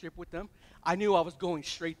relationship with them. I knew I was going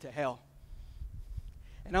straight to hell.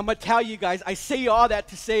 And I'm going to tell you guys, I say all that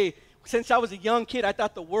to say, since I was a young kid, I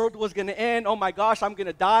thought the world was going to end. Oh my gosh, I'm going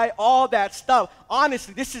to die. All that stuff.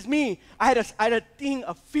 Honestly, this is me. I had a thing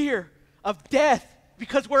of fear of death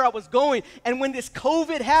because where I was going. And when this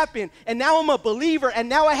COVID happened, and now I'm a believer, and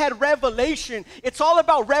now I had revelation. It's all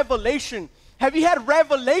about revelation. Have you had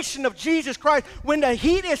revelation of Jesus Christ? When the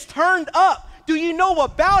heat is turned up, do you know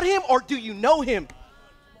about him or do you know him?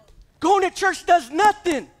 Going to church does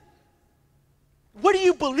nothing. What do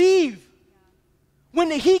you believe? When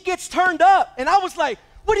the heat gets turned up, and I was like,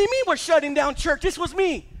 what do you mean we're shutting down church? This was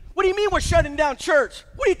me. What do you mean we're shutting down church?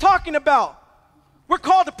 What are you talking about? We're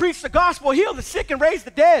called to preach the gospel, heal the sick, and raise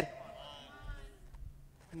the dead.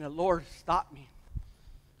 And the Lord stopped me.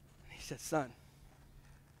 He said, son,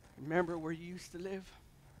 remember where you used to live?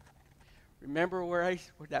 Remember where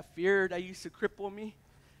that fear that used to cripple me?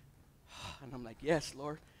 And I'm like, yes,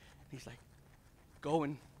 Lord. And he's like, go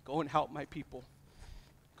and help my people.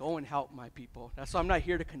 Go and help my people. That's why I'm not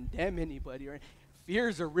here to condemn anybody. Fear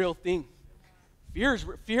is a real thing. Fear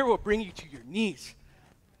will bring you to your knees.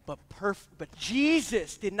 But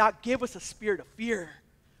Jesus did not give us a spirit of fear,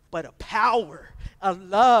 but a power, a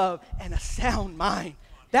love, and a sound mind.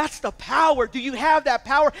 That's the power. Do you have that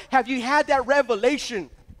power? Have you had that revelation?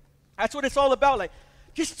 That's what it's all about. Like,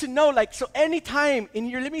 just to know, like, so anytime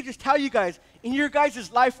let me just tell you guys, in your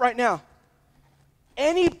guys' life right now,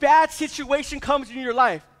 any bad situation comes in your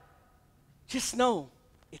life, just know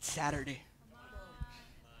it's Saturday.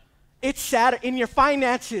 It's Saturday. In your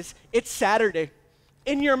finances, it's Saturday.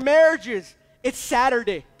 In your marriages, it's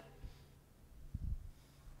Saturday.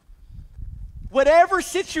 Whatever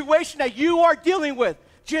situation that you are dealing with,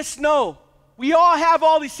 just know we all have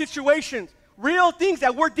all these situations, real things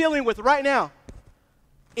that we're dealing with right now.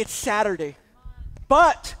 It's Saturday.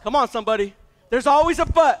 But, come on somebody, there's always a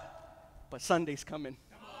but Sunday's coming.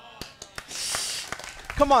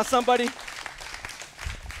 Come on somebody.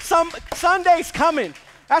 Sunday's coming.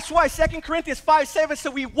 That's why 2 Corinthians 5:7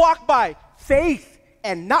 said we walk by faith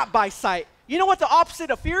and not by sight. You know what the opposite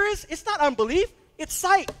of fear is? It's not unbelief, it's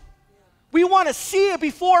sight. We want to see it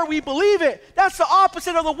before we believe it. That's the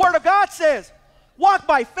opposite of the Word of God says. Walk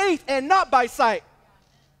by faith and not by sight.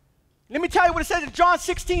 Let me tell you what it says in John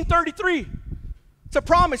 16:33. It's a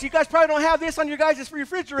promise. You guys probably don't have this on your guys'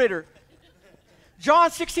 refrigerator.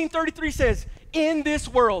 John 16:33 says, in this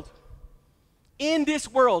world,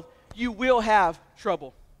 you will have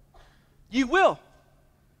trouble. You will.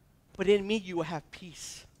 But in me, you will have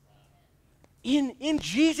peace. In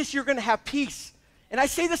Jesus, you're going to have peace. And I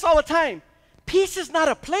say this all the time. Peace is not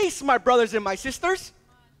a place, my brothers and my sisters.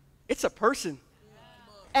 It's a person.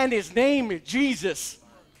 And his name is Jesus.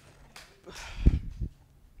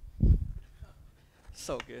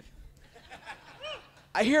 So good.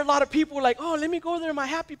 I hear a lot of people like, oh, let me go there in my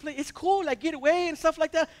happy place. It's cool, like get away and stuff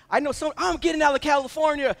like that. I know I'm getting out of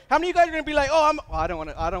California. How many of you guys are going to be like, I don't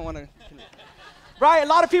want to. Right? A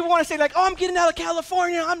lot of people want to say like, oh, I'm getting out of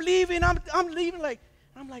California. I'm leaving. I'm leaving. Like,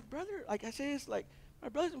 I'm like, brother, like I say, it's like, my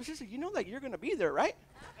brothers and my sisters, you know, like you're going to be there, right?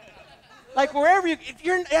 Like wherever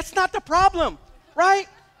that's not the problem, right?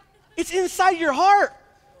 It's inside your heart.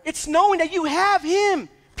 It's knowing that you have him.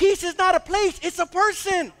 Peace is not a place. It's a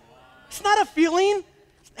person. It's not a feeling.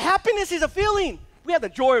 Happiness is a feeling. We have the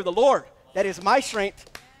joy of the Lord. That is my strength.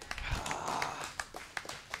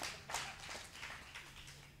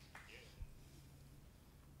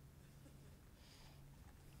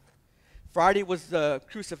 Friday was the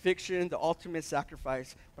crucifixion, the ultimate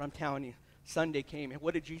sacrifice. But I'm telling you, Sunday came. And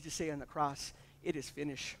what did Jesus say on the cross? It is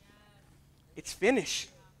finished. It's finished.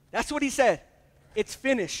 That's what he said. It's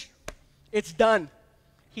finished. It's done.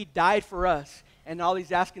 He died for us. And all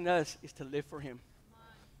he's asking us is to live for him.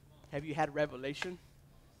 Have you had revelation?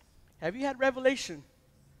 Have you had revelation?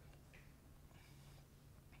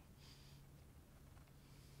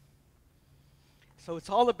 So it's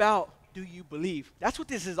all about, do you believe? That's what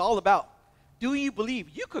this is all about. Do you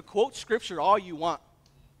believe? You could quote scripture all you want.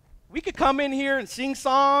 We could come in here and sing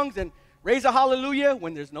songs and raise a hallelujah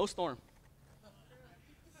when there's no storm.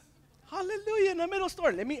 Hallelujah in the middle of the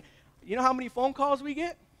storm. You know how many phone calls we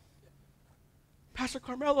get? Pastor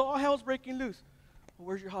Carmelo, all hell's breaking loose. Well,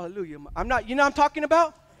 where's your hallelujah? I'm not, you know what I'm talking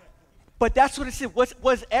about? But that's what it said.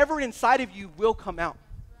 What's ever inside of you will come out.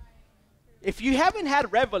 If you haven't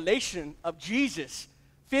had revelation of Jesus,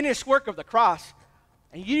 finished work of the cross,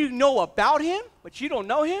 and you know about him, but you don't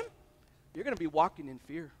know him, you're going to be walking in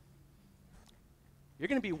fear. You're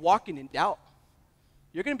going to be walking in doubt.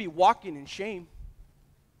 You're going to be walking in shame.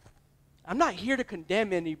 I'm not here to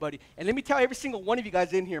condemn anybody. And let me tell every single one of you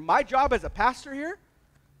guys in here, my job as a pastor here,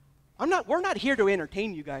 we're not here to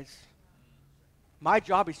entertain you guys. My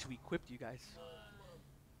job is to equip you guys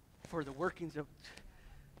for the workings of,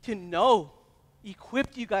 to know,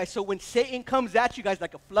 equip you guys so when Satan comes at you guys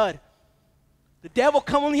like a flood, the devil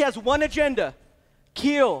only has one agenda: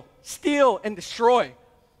 kill, steal, and destroy.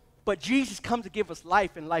 But Jesus comes to give us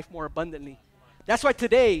life and life more abundantly. That's why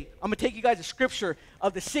today, I'm going to take you guys a scripture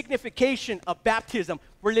of the signification of baptism.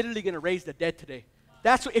 We're literally going to raise the dead today.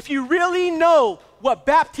 That's what, if you really know what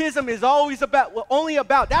baptism is always about, only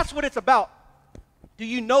about, that's what it's about. Do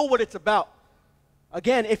you know what it's about?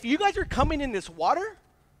 Again, if you guys are coming in this water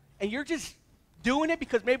and you're just doing it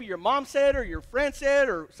because maybe your mom said or your friend said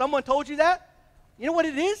or someone told you that, you know what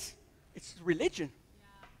it is? It's religion.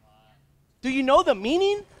 Do you know the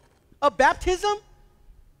meaning of baptism?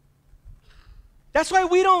 That's why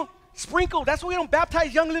we don't sprinkle. That's why we don't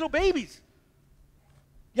baptize young little babies.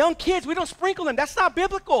 Young kids, we don't sprinkle them. That's not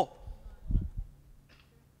biblical.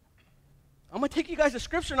 I'm going to take you guys to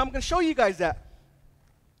scripture and I'm going to show you guys that.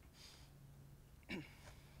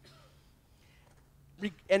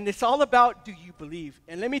 And it's all about, do you believe?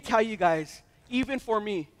 And let me tell you guys, even for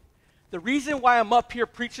me, the reason why I'm up here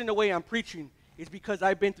preaching the way I'm preaching is because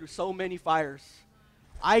I've been through so many fires.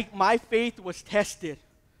 My faith was tested.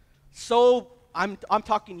 So I'm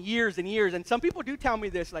talking years and years. And some people do tell me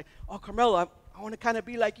this, like, oh, Carmelo, I want to kind of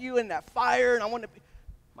be like you in that fire, and I want to be.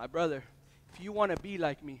 My brother, if you want to be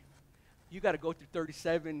like me, you got to go through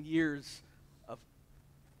 37 years of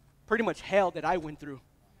pretty much hell that I went through.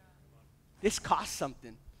 This costs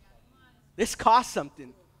something. This costs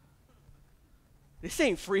something. This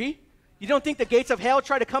ain't free. You don't think the gates of hell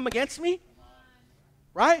try to come against me?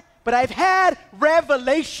 Right? But I've had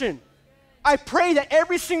revelation. I pray that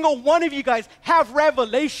every single one of you guys have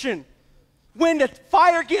revelation. When the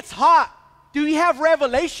fire gets hot, do you have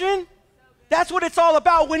revelation? That's what it's all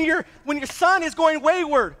about. When your son is going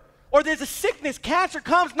wayward, or there's a sickness, cancer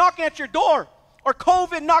comes knocking at your door, or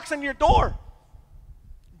COVID knocks on your door,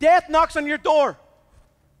 death knocks on your door.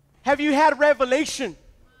 Have you had revelation?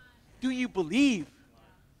 Do you believe?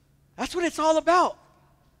 That's what it's all about.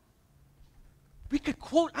 We could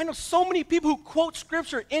quote, I know so many people who quote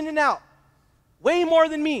scripture in and out, way more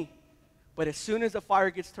than me. But as soon as the fire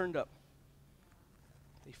gets turned up,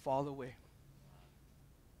 they fall away.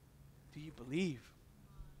 Do you believe?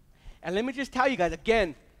 And let me just tell you guys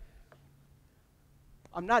again,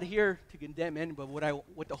 I'm not here to condemn anybody.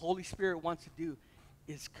 What the Holy Spirit wants to do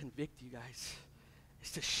is convict you guys.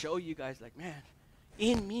 Is to show you guys, like, man,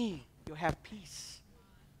 in me, you'll have peace.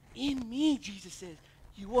 In me, Jesus says,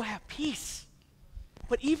 you will have peace.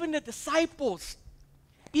 But even the disciples,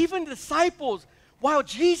 while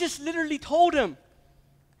Jesus literally told him,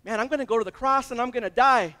 man, I'm going to go to the cross and I'm going to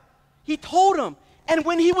die. He told them. And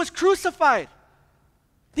when he was crucified,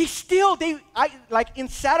 like in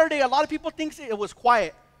Saturday, a lot of people think it was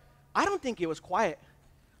quiet. I don't think it was quiet.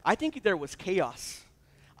 I think there was chaos.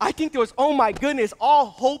 I think there was, oh my goodness, all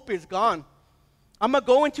hope is gone. I'm going to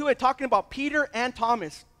go into it talking about Peter and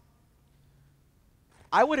Thomas.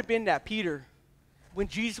 I would have been that Peter when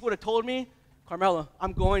Jesus would have told me, Carmelo,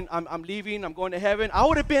 I'm leaving, I'm going to heaven. I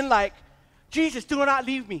would have been like, Jesus, do not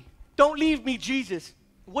leave me. Don't leave me, Jesus.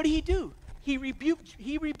 What did he do? He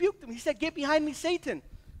rebuked them. He said, get behind me, Satan.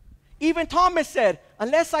 Even Thomas said,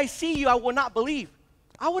 unless I see you, I will not believe.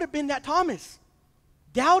 I would have been that Thomas,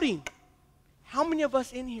 doubting. How many of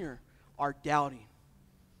us in here are doubting?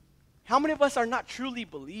 How many of us are not truly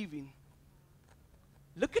believing?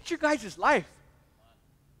 Look at your guys' life.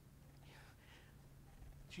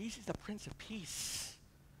 Jesus is the Prince of Peace.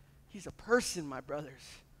 He's a person, my brothers.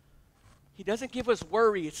 He doesn't give us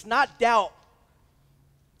worry. It's not doubt.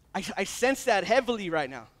 I sense that heavily right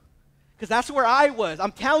now because that's where I was.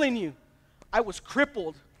 I'm telling you, I was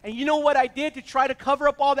crippled. And you know what I did to try to cover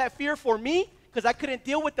up all that fear for me because I couldn't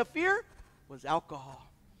deal with the fear? Was alcohol,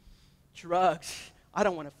 drugs. I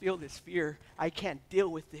don't want to feel this fear. I can't deal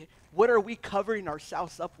with it. What are we covering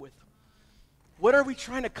ourselves up with? What are we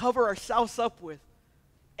trying to cover ourselves up with?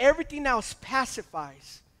 Everything else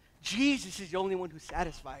pacifies. Jesus is the only one who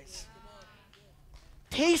satisfies.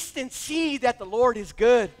 Taste and see that the Lord is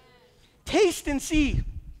good. Taste and see.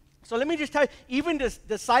 So let me just tell you, even the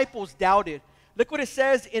disciples doubted. Look what it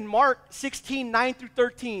says in Mark 16, 9 through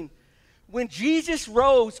 13. When Jesus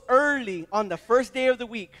rose early on the first day of the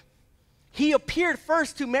week, he appeared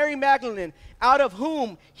first to Mary Magdalene, out of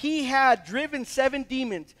whom he had driven 7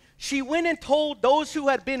 demons. She went and told those who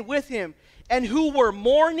had been with him and who were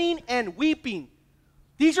mourning and weeping.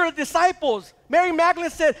 These are the disciples. Mary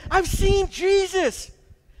Magdalene said, I've seen Jesus.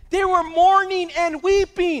 They were mourning and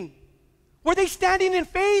weeping. Were they standing in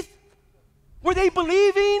faith? Were they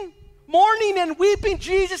believing? Mourning and weeping.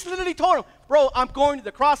 Jesus literally told them, bro, I'm going to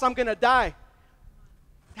the cross. I'm going to die.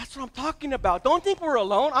 That's what I'm talking about. Don't think we're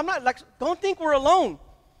alone. Don't think we're alone.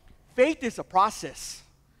 Faith is a process.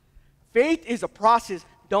 Faith is a process.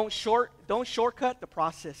 Don't shortcut the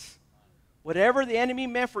process. Whatever the enemy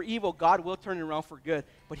meant for evil, God will turn it around for good.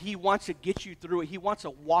 But he wants to get you through it. He wants to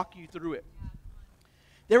walk you through it.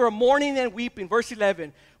 They were mourning and weeping. Verse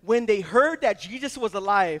 11. When they heard that Jesus was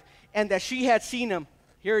alive and that she had seen him,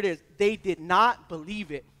 here it is, they did not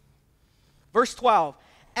believe it. Verse 12.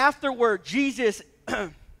 Afterward, Jesus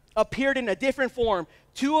appeared in a different form.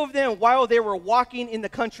 2 of them while they were walking in the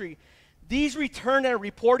country. These returned and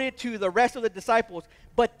reported to the rest of the disciples,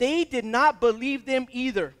 but they did not believe them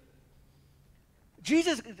either.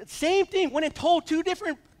 Jesus, same thing, went and told 2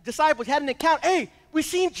 different disciples, had an encounter. Hey, we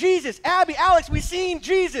seen Jesus. Abby, Alex, we seen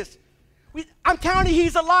Jesus. I'm telling you,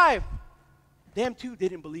 he's alive. Them 2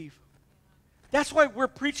 didn't believe. That's why we're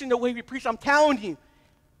preaching the way we preach. I'm telling you,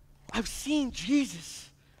 I've seen Jesus.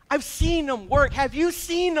 I've seen him work. Have you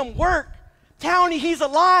seen him work? Telling you, he's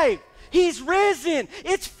alive. He's risen.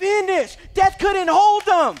 It's finished. Death couldn't hold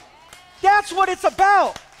him. That's what it's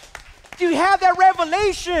about. Do you have that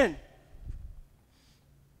revelation?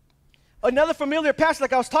 Another familiar passage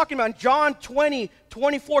like I was talking about in John 20,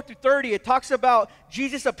 24 through 30, it talks about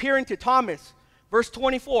Jesus appearing to Thomas. Verse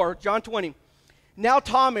 24, John 20. Now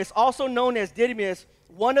Thomas, also known as Didymus,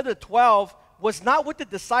 one of the 12, was not with the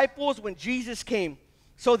disciples when Jesus came.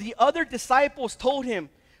 So the other disciples told him,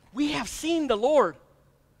 we have seen the Lord.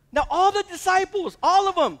 Now all the disciples, all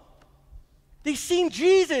of them, they seen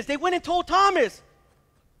Jesus. They went and told Thomas.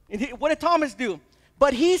 And what did Thomas do?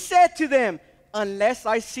 But he said to them, unless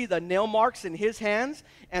I see the nail marks in his hands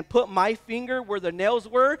and put my finger where the nails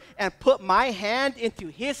were and put my hand into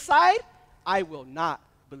his side, I will not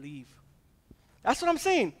believe. That's what I'm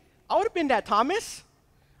saying. I would have been that Thomas.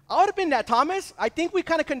 I think we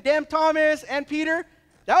kind of condemned Thomas and Peter.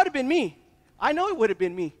 That would have been me. I know it would have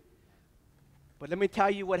been me. But let me tell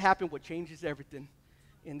you what happened, what changes everything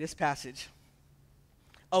in this passage.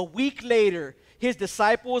 A week later, his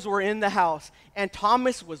disciples were in the house, and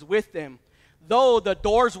Thomas was with them, though the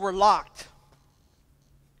doors were locked.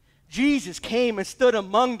 Jesus came and stood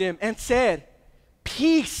among them and said,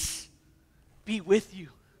 peace be with you.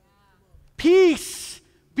 Peace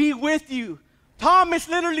be with you. Thomas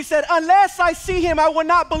literally said, unless I see him, I will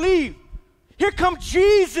not believe. Here comes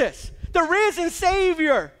Jesus, the risen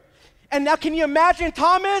Savior. And now can you imagine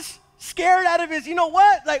Thomas scared out of his, you know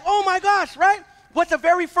what? Like, oh my gosh, right? What's the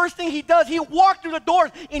very first thing he does? He walked through the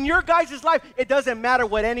doors. In your guys' life, it doesn't matter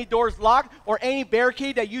what any door's locked or any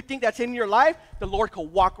barricade that you think that's in your life, the Lord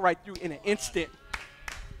could walk right through in an instant.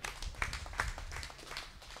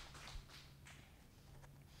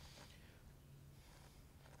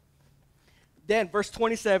 Then, verse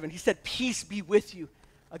 27, he said, peace be with you.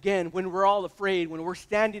 Again, when we're all afraid, when we're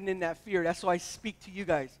standing in that fear, that's why I speak to you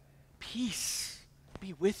guys. Peace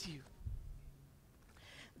be with you.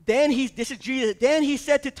 This is Jesus. Then he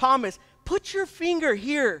said to Thomas, put your finger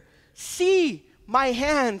here. See my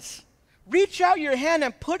hands. Reach out your hand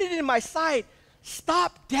and put it in my side.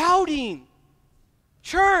 Stop doubting.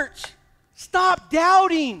 Church, stop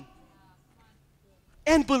doubting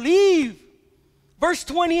and believe. Verse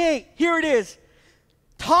 28, here it is.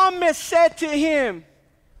 Thomas said to him,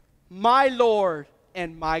 my Lord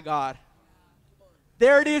and my God.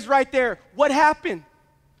 There it is right there. What happened?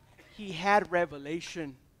 He had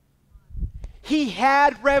revelation. He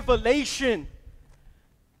had revelation.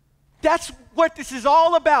 That's what this is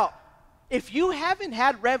all about. If you haven't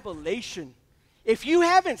had revelation, if you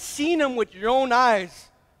haven't seen him with your own eyes,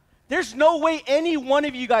 there's no way any one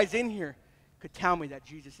of you guys in here could tell me that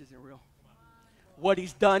Jesus isn't real. What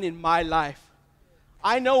he's done in my life.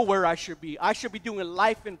 I know where I should be. I should be doing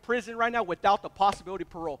life in prison right now without the possibility of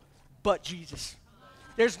parole, but Jesus.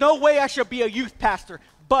 There's no way I should be a youth pastor,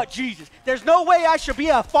 but Jesus. There's no way I should be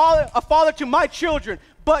a father to my children,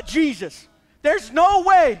 but Jesus. There's no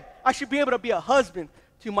way I should be able to be a husband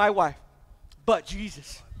to my wife, but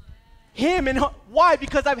Jesus. Him and why?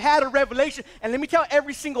 Because I've had a revelation. And let me tell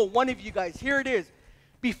every single one of you guys, here it is.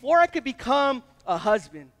 Before I could become a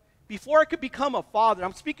husband, before I could become a father,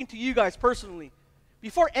 I'm speaking to you guys personally.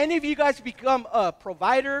 Before any of you guys become a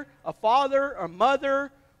provider, a father, a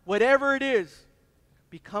mother, whatever it is,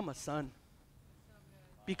 become a son.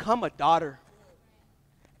 Become a daughter.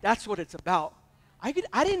 That's what it's about. I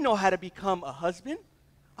didn't know how to become a husband.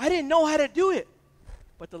 I didn't know how to do it.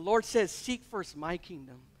 But the Lord says, seek first my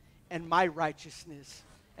kingdom and my righteousness,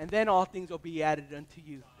 and then all things will be added unto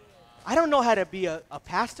you. I don't know how to be a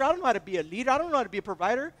pastor. I don't know how to be a leader. I don't know how to be a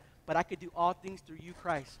provider, but I could do all things through you,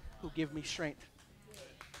 Christ, who give me strength.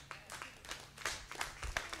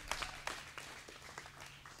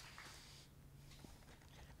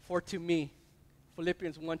 For to me,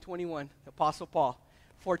 Philippians 1:21, Apostle Paul,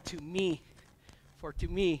 for to me,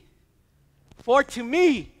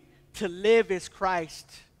 to live is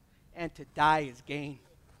Christ, and to die is gain.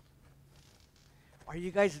 Are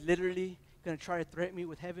you guys literally going to try to threaten me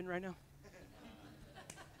with heaven right now?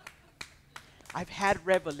 I've had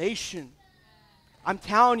revelation. I'm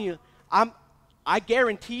telling you, I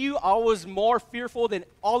guarantee you I was more fearful than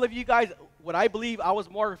all of you guys. What I believe, I was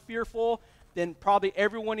more fearful than probably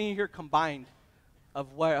everyone in here combined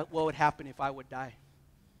of what would happen if I would die.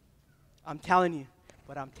 I'm telling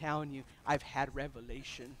you, I've had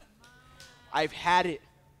revelation. I've had it.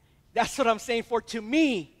 That's what I'm saying. For to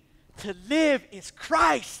me, to live is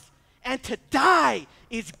Christ, and to die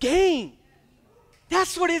is gain.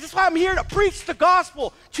 That's what it is. That's why I'm here to preach the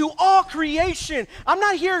gospel to all creation. We're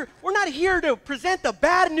not here to present the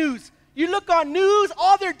bad news. You look on news,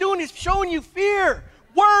 all they're doing is showing you fear,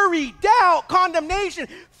 worry, doubt, condemnation,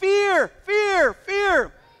 fear.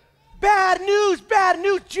 Bad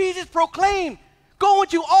news. Jesus proclaimed, go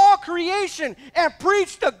into all creation and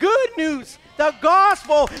preach the good news, the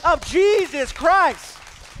gospel of Jesus Christ.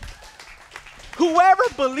 Whoever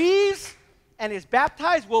believes and is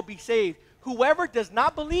baptized will be saved. Whoever does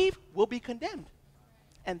not believe will be condemned.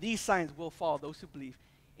 And these signs will follow those who believe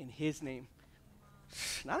in his name.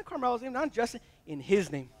 Not in Carmelo's name, not in Justin, in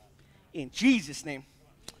his name. In Jesus' name.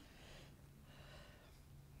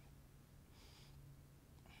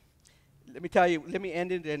 Let me tell you, let me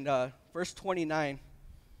end it in verse 29.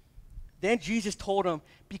 Then Jesus told him,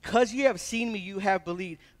 because you have seen me, you have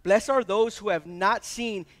believed. Blessed are those who have not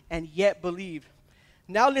seen and yet believe.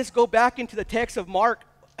 Now let's go back into the text of Mark,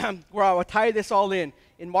 where I will tie this all in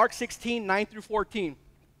Mark 16, 9 through 14.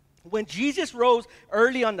 When Jesus rose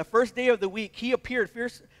early on the first day of the week, he appeared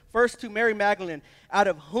first to Mary Magdalene, out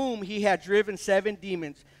of whom he had driven 7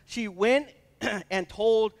 demons. She went and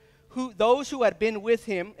told those who had been with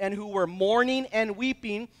him and who were mourning and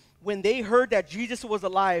weeping. When they heard that Jesus was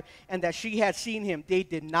alive and that she had seen him, they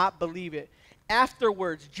did not believe it.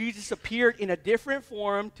 Afterwards, Jesus appeared in a different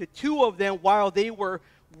form to 2 of them while they were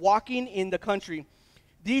walking in the country.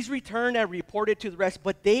 These returned and reported to the rest,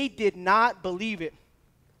 but they did not believe it.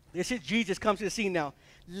 This is Jesus comes to the scene now.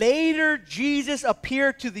 Later, Jesus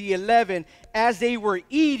appeared to the 11 as they were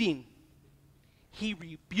eating. He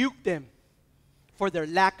rebuked them for their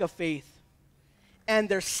lack of faith and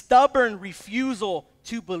their stubborn refusal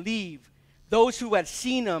to believe those who had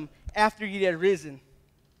seen him after he had risen.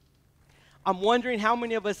 I'm wondering how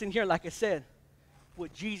many of us in here, like I said,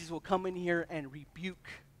 Jesus will come in here and rebuke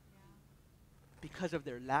because of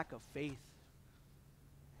their lack of faith.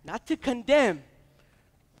 Not to condemn.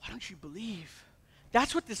 Why don't you believe?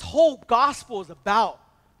 That's what this whole gospel is about.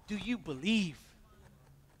 Do you believe?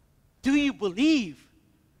 Do you believe?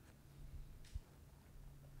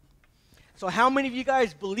 So how many of you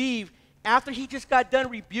guys believe after he just got done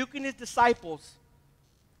rebuking his disciples,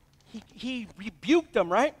 he rebuked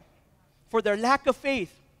them, right? For their lack of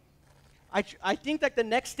faith. I think that the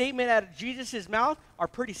next statement out of Jesus' mouth are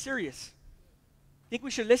pretty serious. Think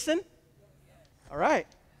we should listen? All right.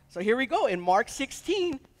 So here we go. In Mark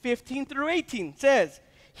 16, 15 through 18 says,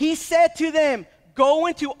 he said to them, go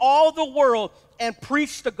into all the world and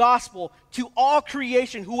preach the gospel to all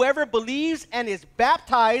creation. Whoever believes and is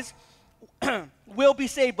baptized will be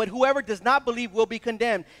saved, but whoever does not believe will be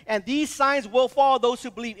condemned. And these signs will follow those who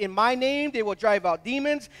believe. In my name, they will drive out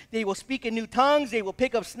demons. They will speak in new tongues. They will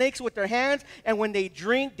pick up snakes with their hands. And when they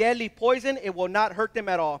drink deadly poison, it will not hurt them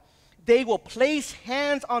at all. They will place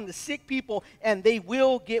hands on the sick people, and they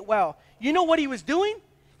will get well. You know what he was doing?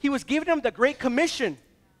 He was giving them the Great Commission.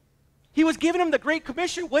 He was giving them the Great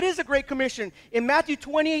Commission. What is the Great Commission? In Matthew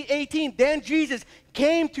 28:18, then Jesus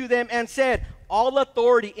came to them and said, all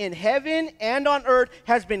authority in heaven and on earth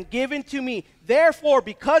has been given to me. Therefore,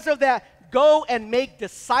 because of that, go and make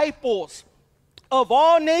disciples of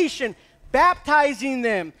all nations, baptizing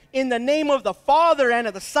them in the name of the Father and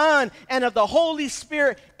of the Son and of the Holy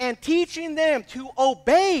Spirit, and teaching them to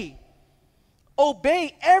obey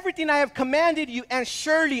everything I have commanded you, and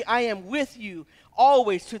surely I am with you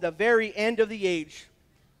always to the very end of the age.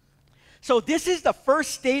 So this is the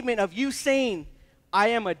first statement of you saying, I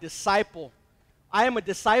am a disciple. I am a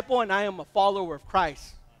disciple and I am a follower of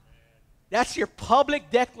Christ. That's your public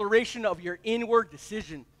declaration of your inward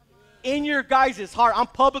decision. In your guys' heart, I'm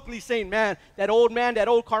publicly saying, man, that old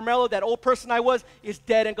Carmelo, that old person I was is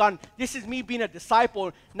dead and gone. This is me being a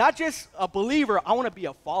disciple, not just a believer. I want to be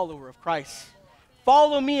a follower of Christ.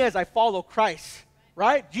 Follow me as I follow Christ,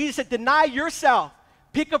 right? Jesus said, deny yourself,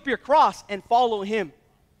 pick up your cross, and follow him.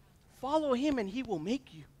 Follow him and he will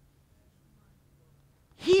make you.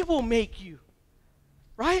 He will make you,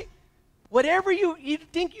 right? Whatever you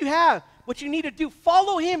think you have, what you need to do,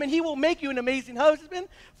 follow him and he will make you an amazing husband.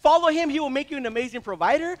 Follow him, he will make you an amazing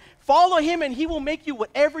provider. Follow him and he will make you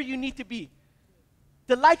whatever you need to be.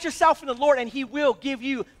 Delight yourself in the Lord and he will give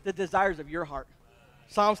you the desires of your heart.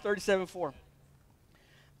 Psalms 37:4.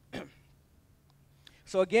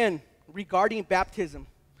 So again, regarding baptism.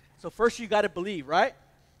 So first you got to believe, right?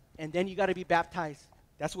 And then you got to be baptized.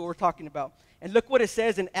 That's what we're talking about. And look what it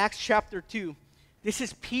says in Acts chapter 2. This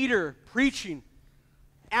is Peter preaching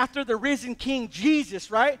after the risen King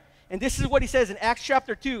Jesus, right? And this is what he says in Acts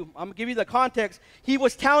chapter 2. I'm going to give you the context. He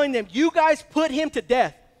was telling them, you guys put him to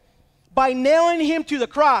death by nailing him to the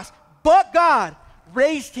cross, but God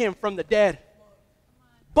raised him from the dead.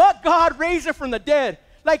 But God raised him from the dead.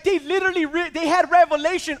 Like they literally, they had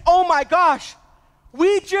revelation. Oh my gosh,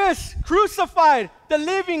 we just crucified the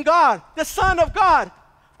living God, the Son of God.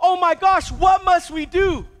 Oh my gosh, what must we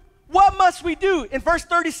do? What must we do? In verse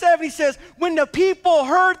 37, he says, when the people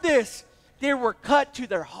heard this, they were cut to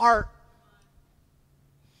their heart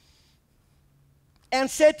and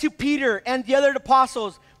said to Peter and the other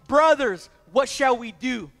apostles, brothers, what shall we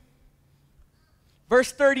do?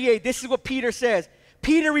 Verse 38, this is what Peter says.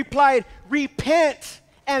 Peter replied, repent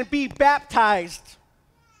and be baptized,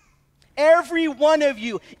 every one of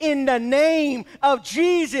you, in the name of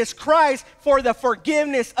Jesus Christ for the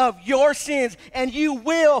forgiveness of your sins, and you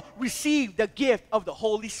will receive the gift of the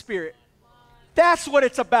Holy Spirit. That's what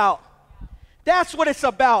it's about. That's what it's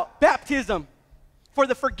about, baptism, for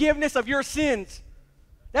the forgiveness of your sins.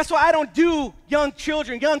 That's why I don't do young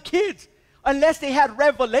children, young kids, unless they had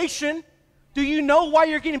revelation. Do you know why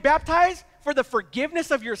you're getting baptized? For the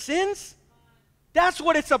forgiveness of your sins? That's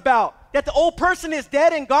what it's about. That the old person is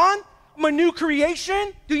dead and gone? I'm a new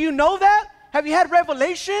creation. Do you know that? Have you had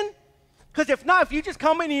revelation? Because if not, if you just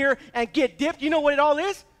come in here and get dipped, you know what it all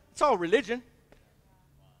is? It's all religion.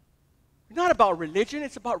 It's not about religion,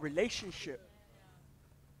 it's about relationship.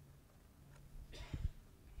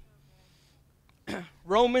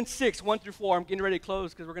 Romans 6, 1 through 4. I'm getting ready to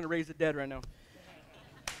close because we're going to raise the dead right now.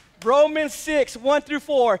 Romans 6, 1 through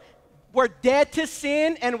 4. We're dead to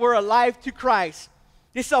sin and we're alive to Christ.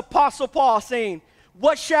 This is Apostle Paul saying,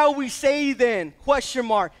 what shall we say then? Question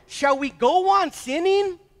mark. Shall we go on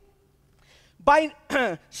sinning?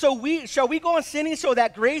 Shall we go on sinning so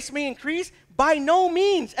that grace may increase? By no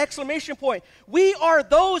means! Exclamation point. We are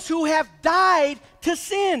those who have died to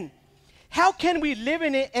sin. How can we live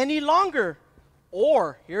in it any longer?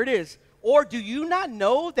 Or, here it is, or do you not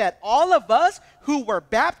know that all of us who were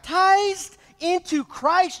baptized into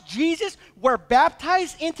Christ Jesus were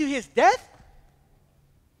baptized into his death?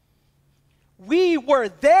 We were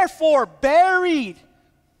therefore buried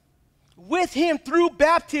with him through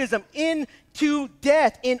baptism into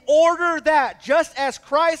death, in order that just as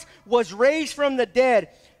Christ was raised from the dead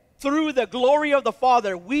through the glory of the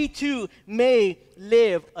Father, we too may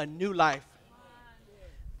live a new life.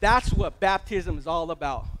 That's what baptism is all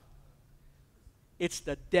about. It's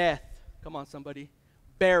the death, come on somebody,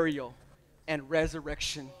 burial, and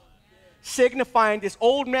resurrection. Signifying this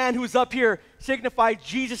old man who's up here, signifies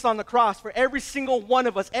Jesus on the cross. For every single one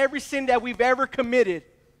of us, every sin that we've ever committed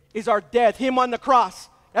is our death, him on the cross.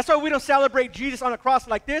 That's why we don't celebrate Jesus on the cross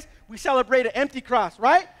like this. We celebrate an empty cross,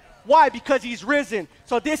 right? Why? Because he's risen.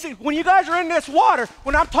 So this is, when you guys are in this water,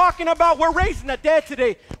 when I'm talking about we're raising the dead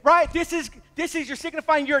today, right? This is you're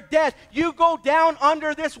signifying your death. You go down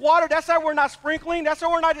under this water. That's why we're not sprinkling. That's why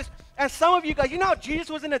we're not just, and some of you guys, you know how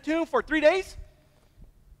Jesus was in the tomb for 3 days?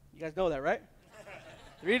 You guys know that, right?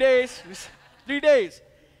 3 days. 3 days.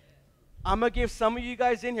 I'm going to give some of you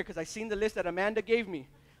guys in here, because I seen the list that Amanda gave me.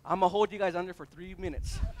 I'm going to hold you guys under for 3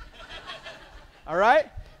 minutes. All right?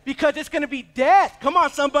 Because it's going to be death. Come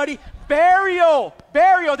on, somebody. Burial.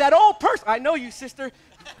 That old person. I know you, sister.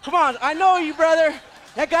 Come on. I know you, brother.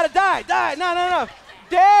 That got to die. No.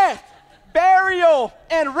 Death, burial,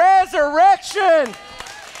 and resurrection.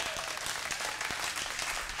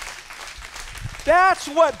 That's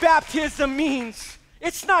what baptism means.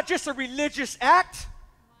 It's not just a religious act.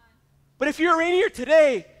 But if you're in here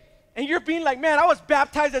today and you're being like, man, I was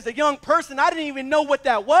baptized as a young person. I didn't even know what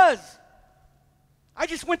that was. I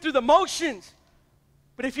just went through the motions.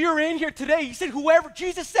 But if you're in here today, you said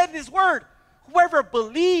Jesus said in his word, whoever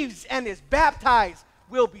believes and is baptized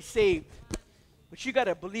will be saved. But you got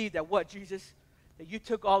to believe that what, Jesus? That you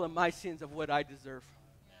took all of my sins of what I deserve.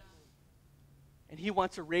 And he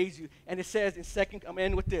wants to raise you. And it says in I'm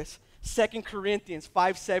in with this, 2 Corinthians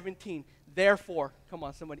 5:17, therefore, come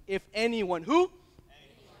on somebody, if anyone, who?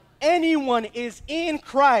 Anyone is in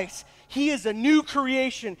Christ, he is a new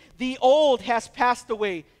creation. The old has passed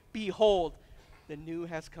away. Behold, the new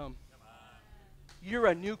has come. You're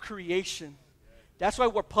a new creation. That's why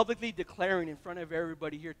we're publicly declaring in front of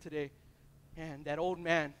everybody here today. And that old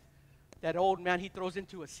man, he throws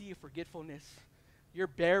into a sea of forgetfulness. You're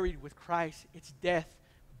buried with Christ. It's death,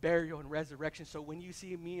 burial, and resurrection. So when you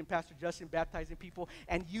see me and Pastor Justin baptizing people,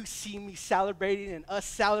 and you see me celebrating and us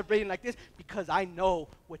celebrating like this, because I know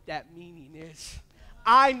what that meaning is.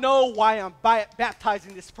 I know why I'm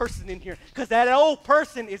baptizing this person in here, because that old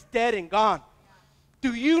person is dead and gone.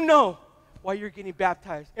 Do you know why you're getting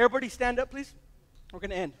baptized? Everybody stand up, please. We're going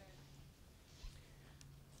to end.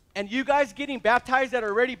 And you guys getting baptized that are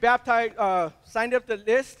already baptized, signed up the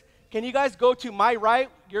list, can you guys go to my right,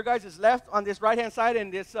 your guys' left, on this right-hand side,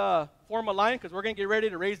 and this form a line, because we're going to get ready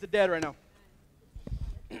to raise the dead right now.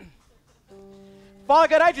 Father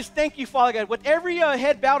God, I just thank you, Father God, with every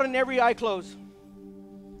head bowed and every eye closed.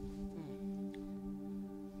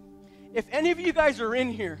 If any of you guys are in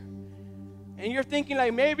here, and you're thinking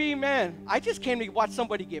like, maybe, man, I just came to watch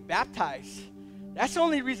somebody get baptized. That's the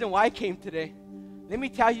only reason why I came today. Let me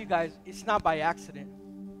tell you guys, it's not by accident.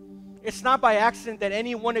 It's not by accident that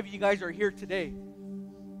any one of you guys are here today.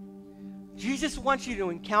 Jesus wants you to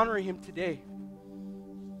encounter him today.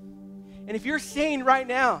 And if you're saying right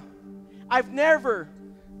now, I've never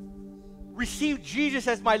received Jesus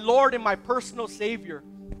as my Lord and my personal Savior,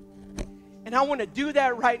 and I want to do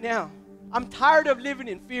that right now. I'm tired of living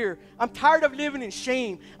in fear. I'm tired of living in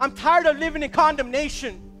shame. I'm tired of living in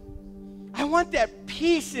condemnation. I want that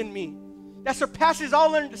peace in me that surpasses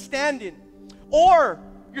all understanding. Or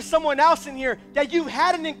you're someone else in here that you've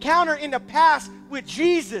had an encounter in the past with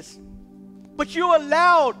Jesus, but you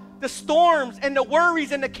allowed the storms and the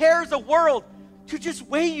worries and the cares of the world to just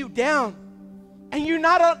weigh you down. And you're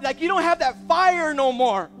not, like, you don't have that fire no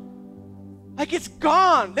more. Like, it's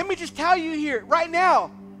gone. Let me just tell you here, right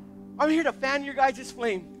now, I'm here to fan your guys'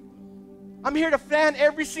 flame. I'm here to fan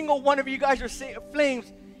every single one of you guys'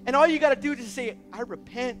 flames. And all you got to do is say, I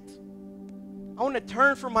repent. I want to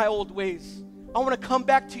turn from my old ways. I want to come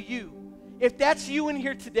back to you. If that's you in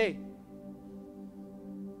here today,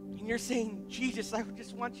 and you're saying, Jesus, I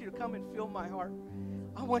just want you to come and fill my heart.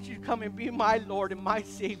 I want you to come and be my Lord and my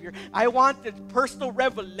Savior. I want the personal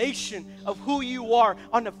revelation of who you are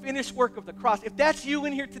on the finished work of the cross. If that's you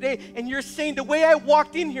in here today, and you're saying, the way I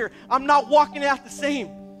walked in here, I'm not walking out the same.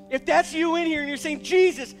 If that's you in here and you're saying,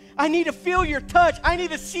 Jesus, I need to feel your touch. I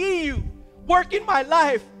need to see you work in my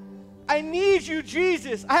life. I need you,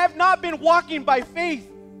 Jesus. I have not been walking by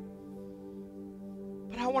faith.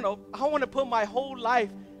 But I want to put my whole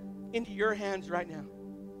life into your hands right now.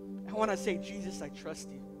 I want to say, Jesus, I trust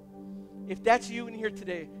you. If that's you in here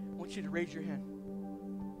today, I want you to raise your hand.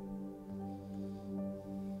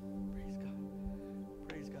 Praise God.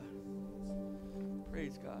 Praise God.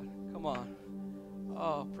 Praise God. Come on.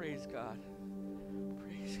 Oh, praise God.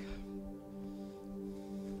 Praise God.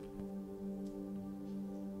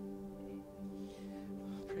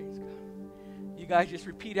 Praise God. You guys just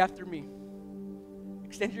repeat after me.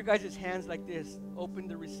 Extend your guys' hands like this. Open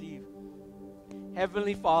to receive.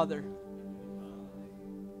 Heavenly Father,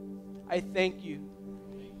 I thank you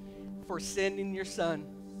for sending your Son,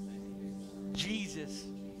 Jesus,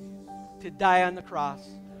 to die on the cross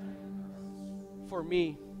for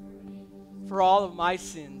me, for all of my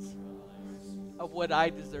sins of what I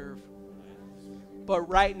deserve. But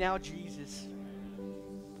right now, Jesus,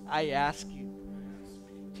 I ask you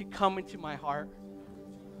to come into my heart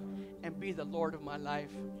and be the Lord of my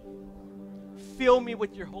life. Fill me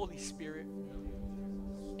with your Holy Spirit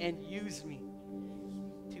and use me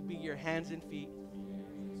to be your hands and feet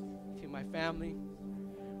to my family,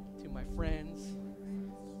 to my friends,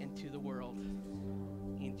 and to the world.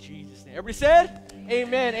 In Jesus' name. Everybody said?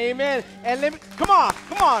 Amen, amen. And let me, come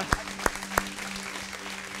on.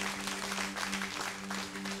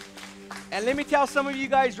 And let me tell some of you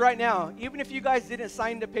guys right now, even if you guys didn't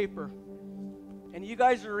sign the paper, and you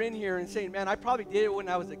guys are in here and saying, man, I probably did it when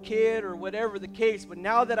I was a kid or whatever the case, but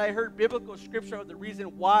now that I heard biblical scripture of the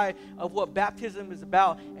reason why of what baptism is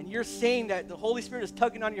about, and you're saying that the Holy Spirit is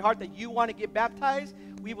tugging on your heart that you want to get baptized,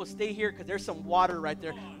 we will stay here because there's some water right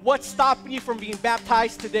there. What's stopping you from being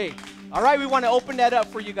baptized today? All right, we want to open that up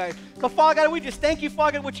for you guys. So, Father God, we just thank you,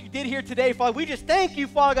 Father God, what you did here today, Father. We just thank you,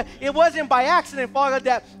 Father God. It wasn't by accident, Father God,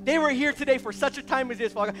 that they were here today for such a time as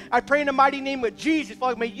this, Father God. I pray in the mighty name of Jesus,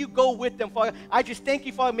 Father, may you go with them, Father. I just thank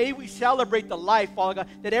you, Father. May we celebrate the life, Father God,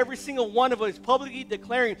 that every single one of us is publicly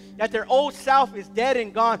declaring that their old self is dead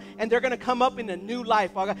and gone, and they're going to come up in a new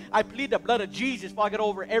life, Father God. I plead the blood of Jesus, Father God,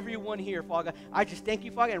 over everyone here, Father God. I just thank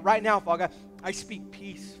you, Father God. And right now, Father God, I speak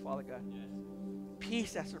peace, Father God.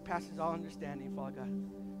 Peace that surpasses all understanding, Father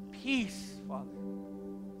God. Peace, Father.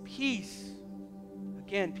 Peace.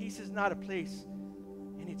 Again, peace is not a place,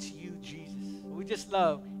 and it's you, Jesus. We just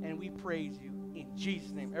love and we praise you in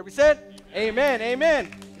Jesus' name. Everybody said? Amen,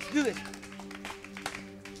 amen. Let's do this.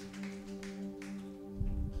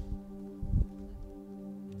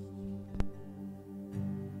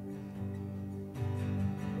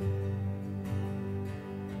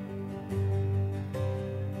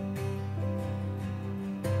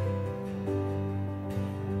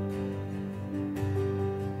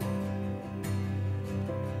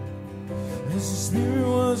 As the Spirit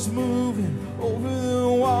was moving over the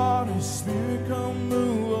water, Spirit, come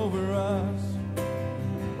move over us.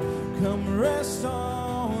 Come rest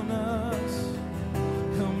on us.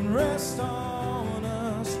 Come rest on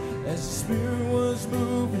us. As the Spirit was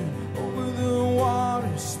moving over the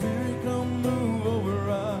water, Spirit, come move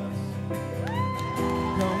over us.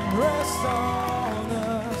 Come rest on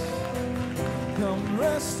us. Come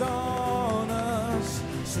rest on us.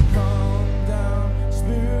 So calm down,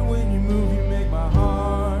 Spirit, when you move, you make my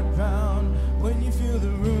heart pound. When you feel the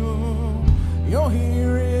room, you're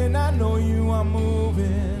here and I know you are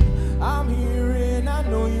moving. I'm here and I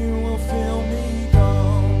know you will feel me.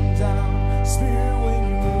 Calm down, Spirit, when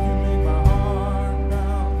you move, you make my heart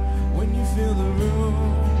pound. When you feel the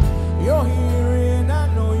room, you're here and I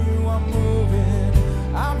know you are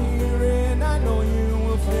moving. I'm here and I know you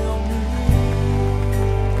will feel me.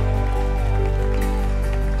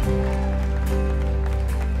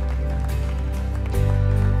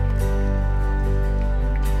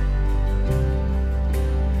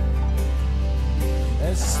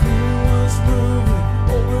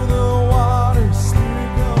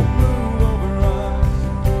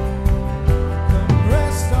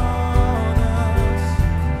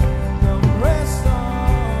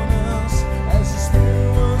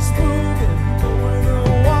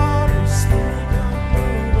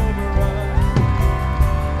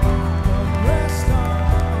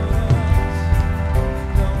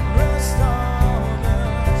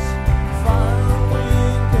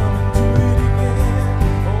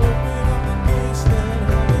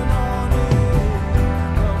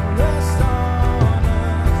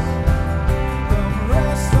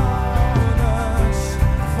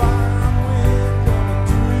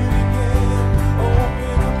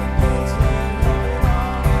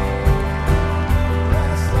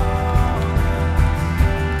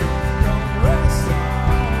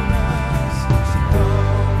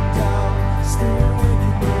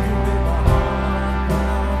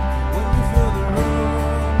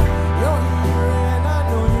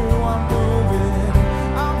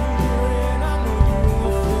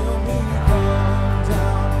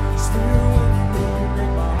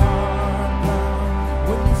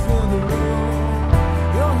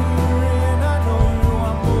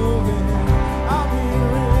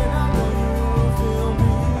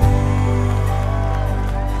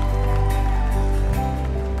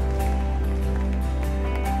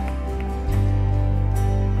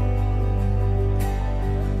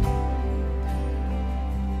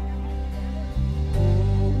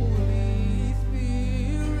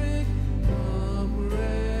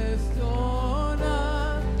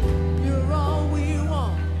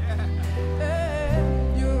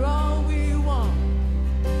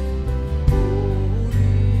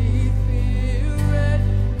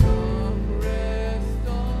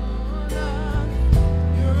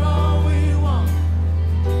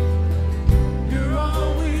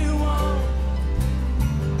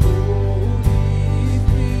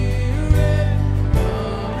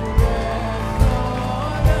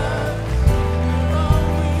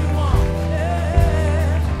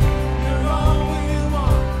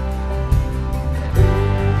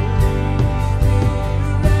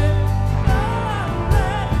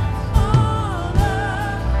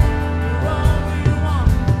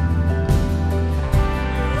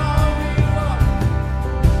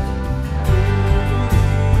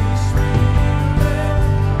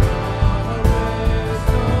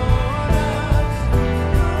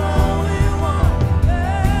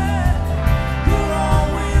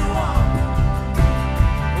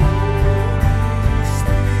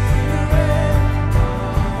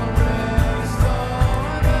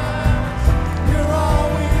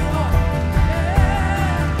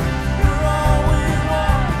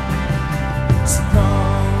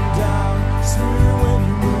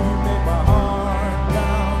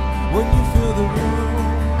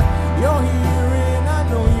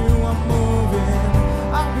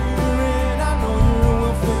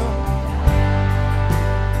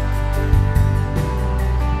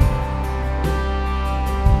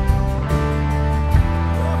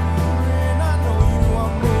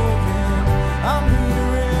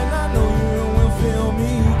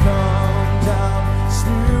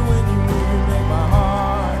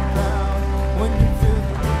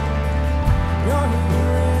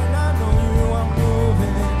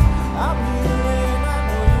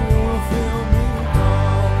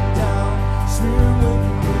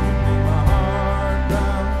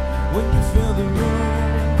 fill the room.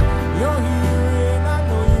 You're here and I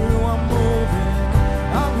know you are moving.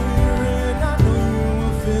 I'm here and I know you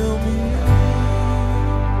will fill me.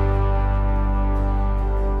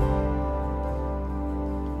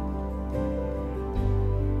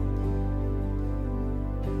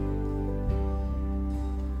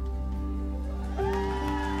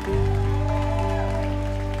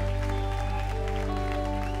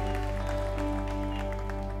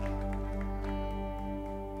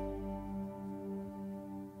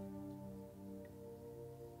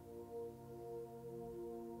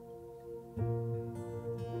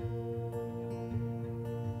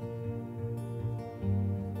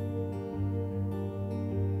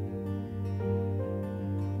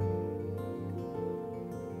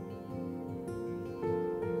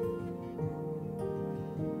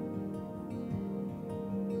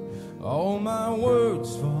 All my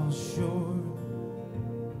words fall short.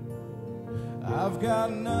 I've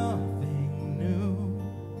got nothing new.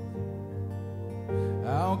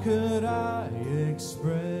 How could I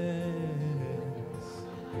express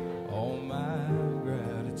all my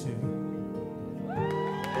gratitude?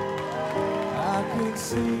 I could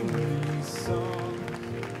sing these songs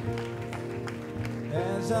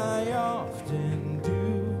as I often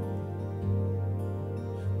do,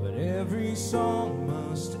 but every song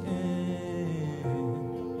must end.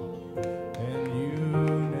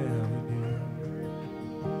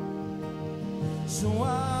 So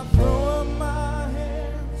I throw up my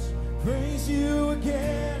hands, praise you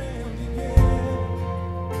again and again.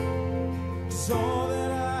 'Cause all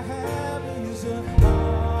that I have is a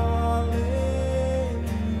hallelujah,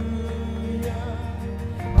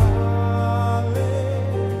 hallelujah.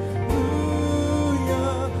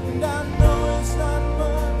 And I know it's not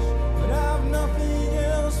much, but I've nothing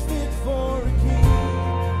else fit for a king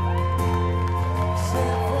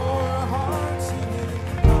except for a heart singing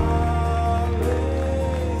hallelujah.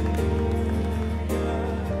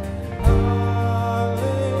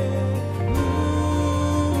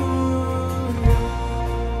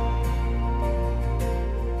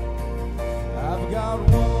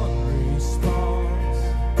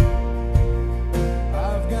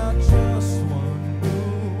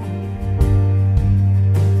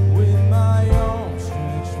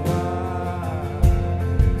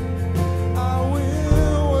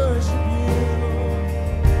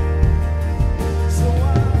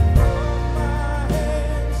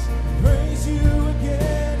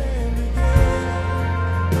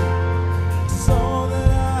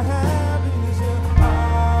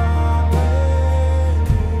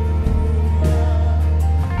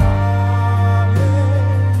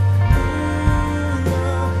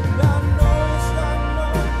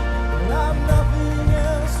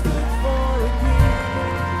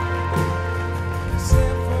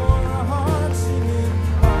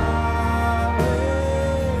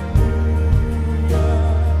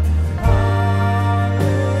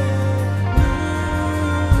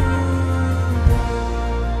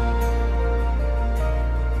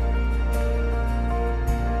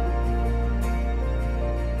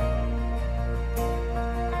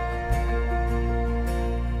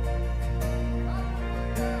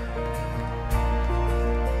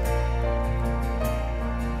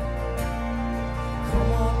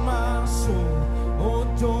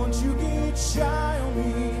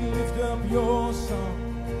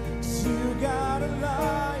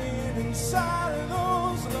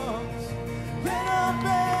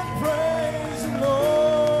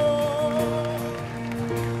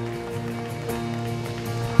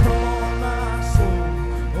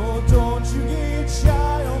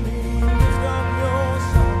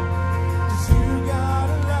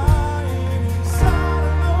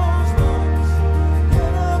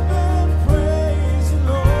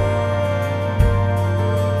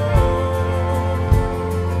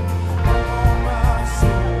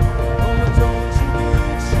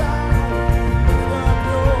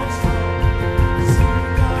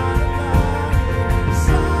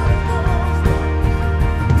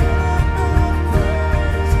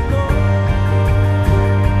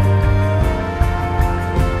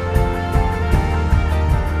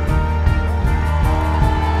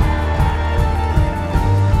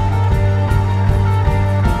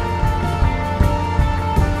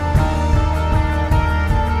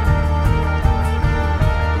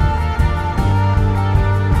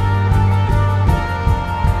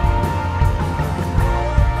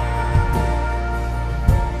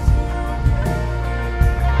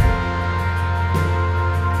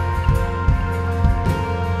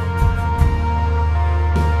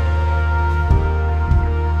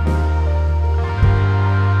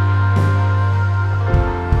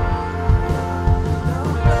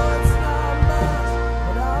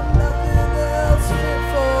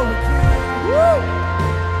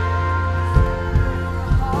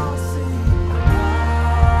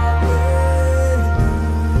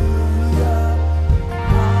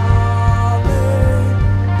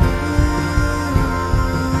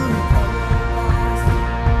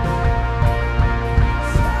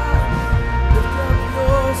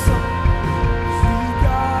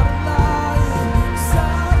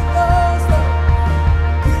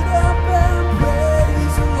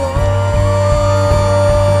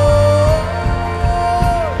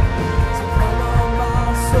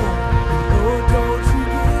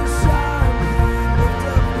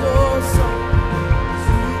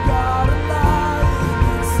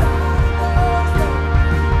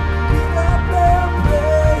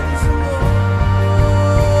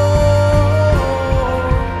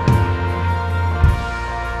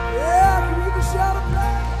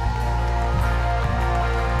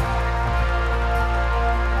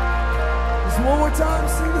 Just one more time,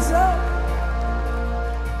 sing this out.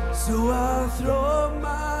 So I throw up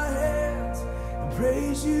my hands and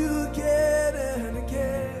praise you again and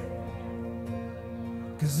again.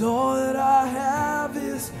 'Cause all that I have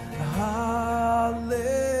is a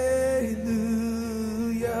hallelujah,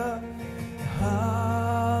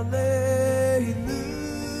 hallelujah.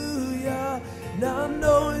 And I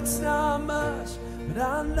know it's not much, but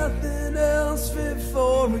I'm nothing else fit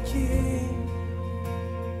for a king,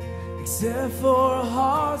 except for a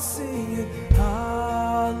heart singing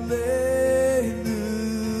hallelujah,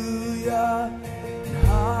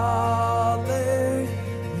 hallelujah.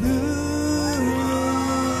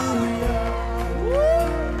 Woo!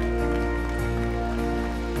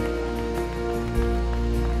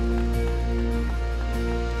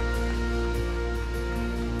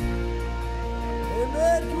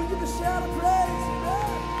 Amen. Can we give a shout of praise? Amen.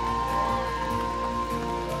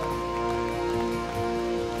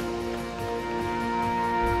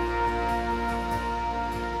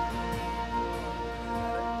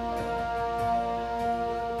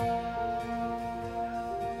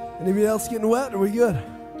 Anybody else getting wet? Are we good?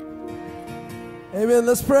 Amen.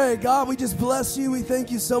 Let's pray. God, we just bless you. We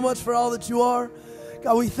thank you so much for all that you are.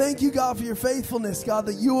 God, we thank you, God, for your faithfulness. God,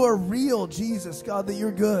 that you are real, Jesus. God, that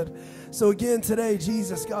you're good. So again today,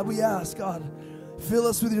 Jesus, God, we ask, God, fill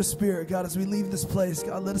us with your spirit, God, as we leave this place.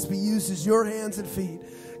 God, let us be used as your hands and feet,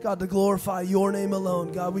 God, to glorify your name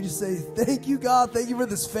alone. God, we just say thank you, God. Thank you for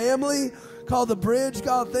this family called The Bridge.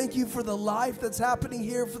 God, thank you for the life that's happening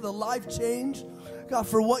here, for the life change. God,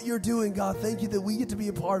 for what you're doing, God, thank you that we get to be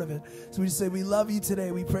a part of it. So we just say we love you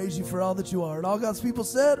today. We praise you for all that you are. And all God's people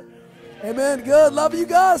said, amen. Good. Love you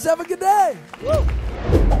guys. Have a good day. Woo.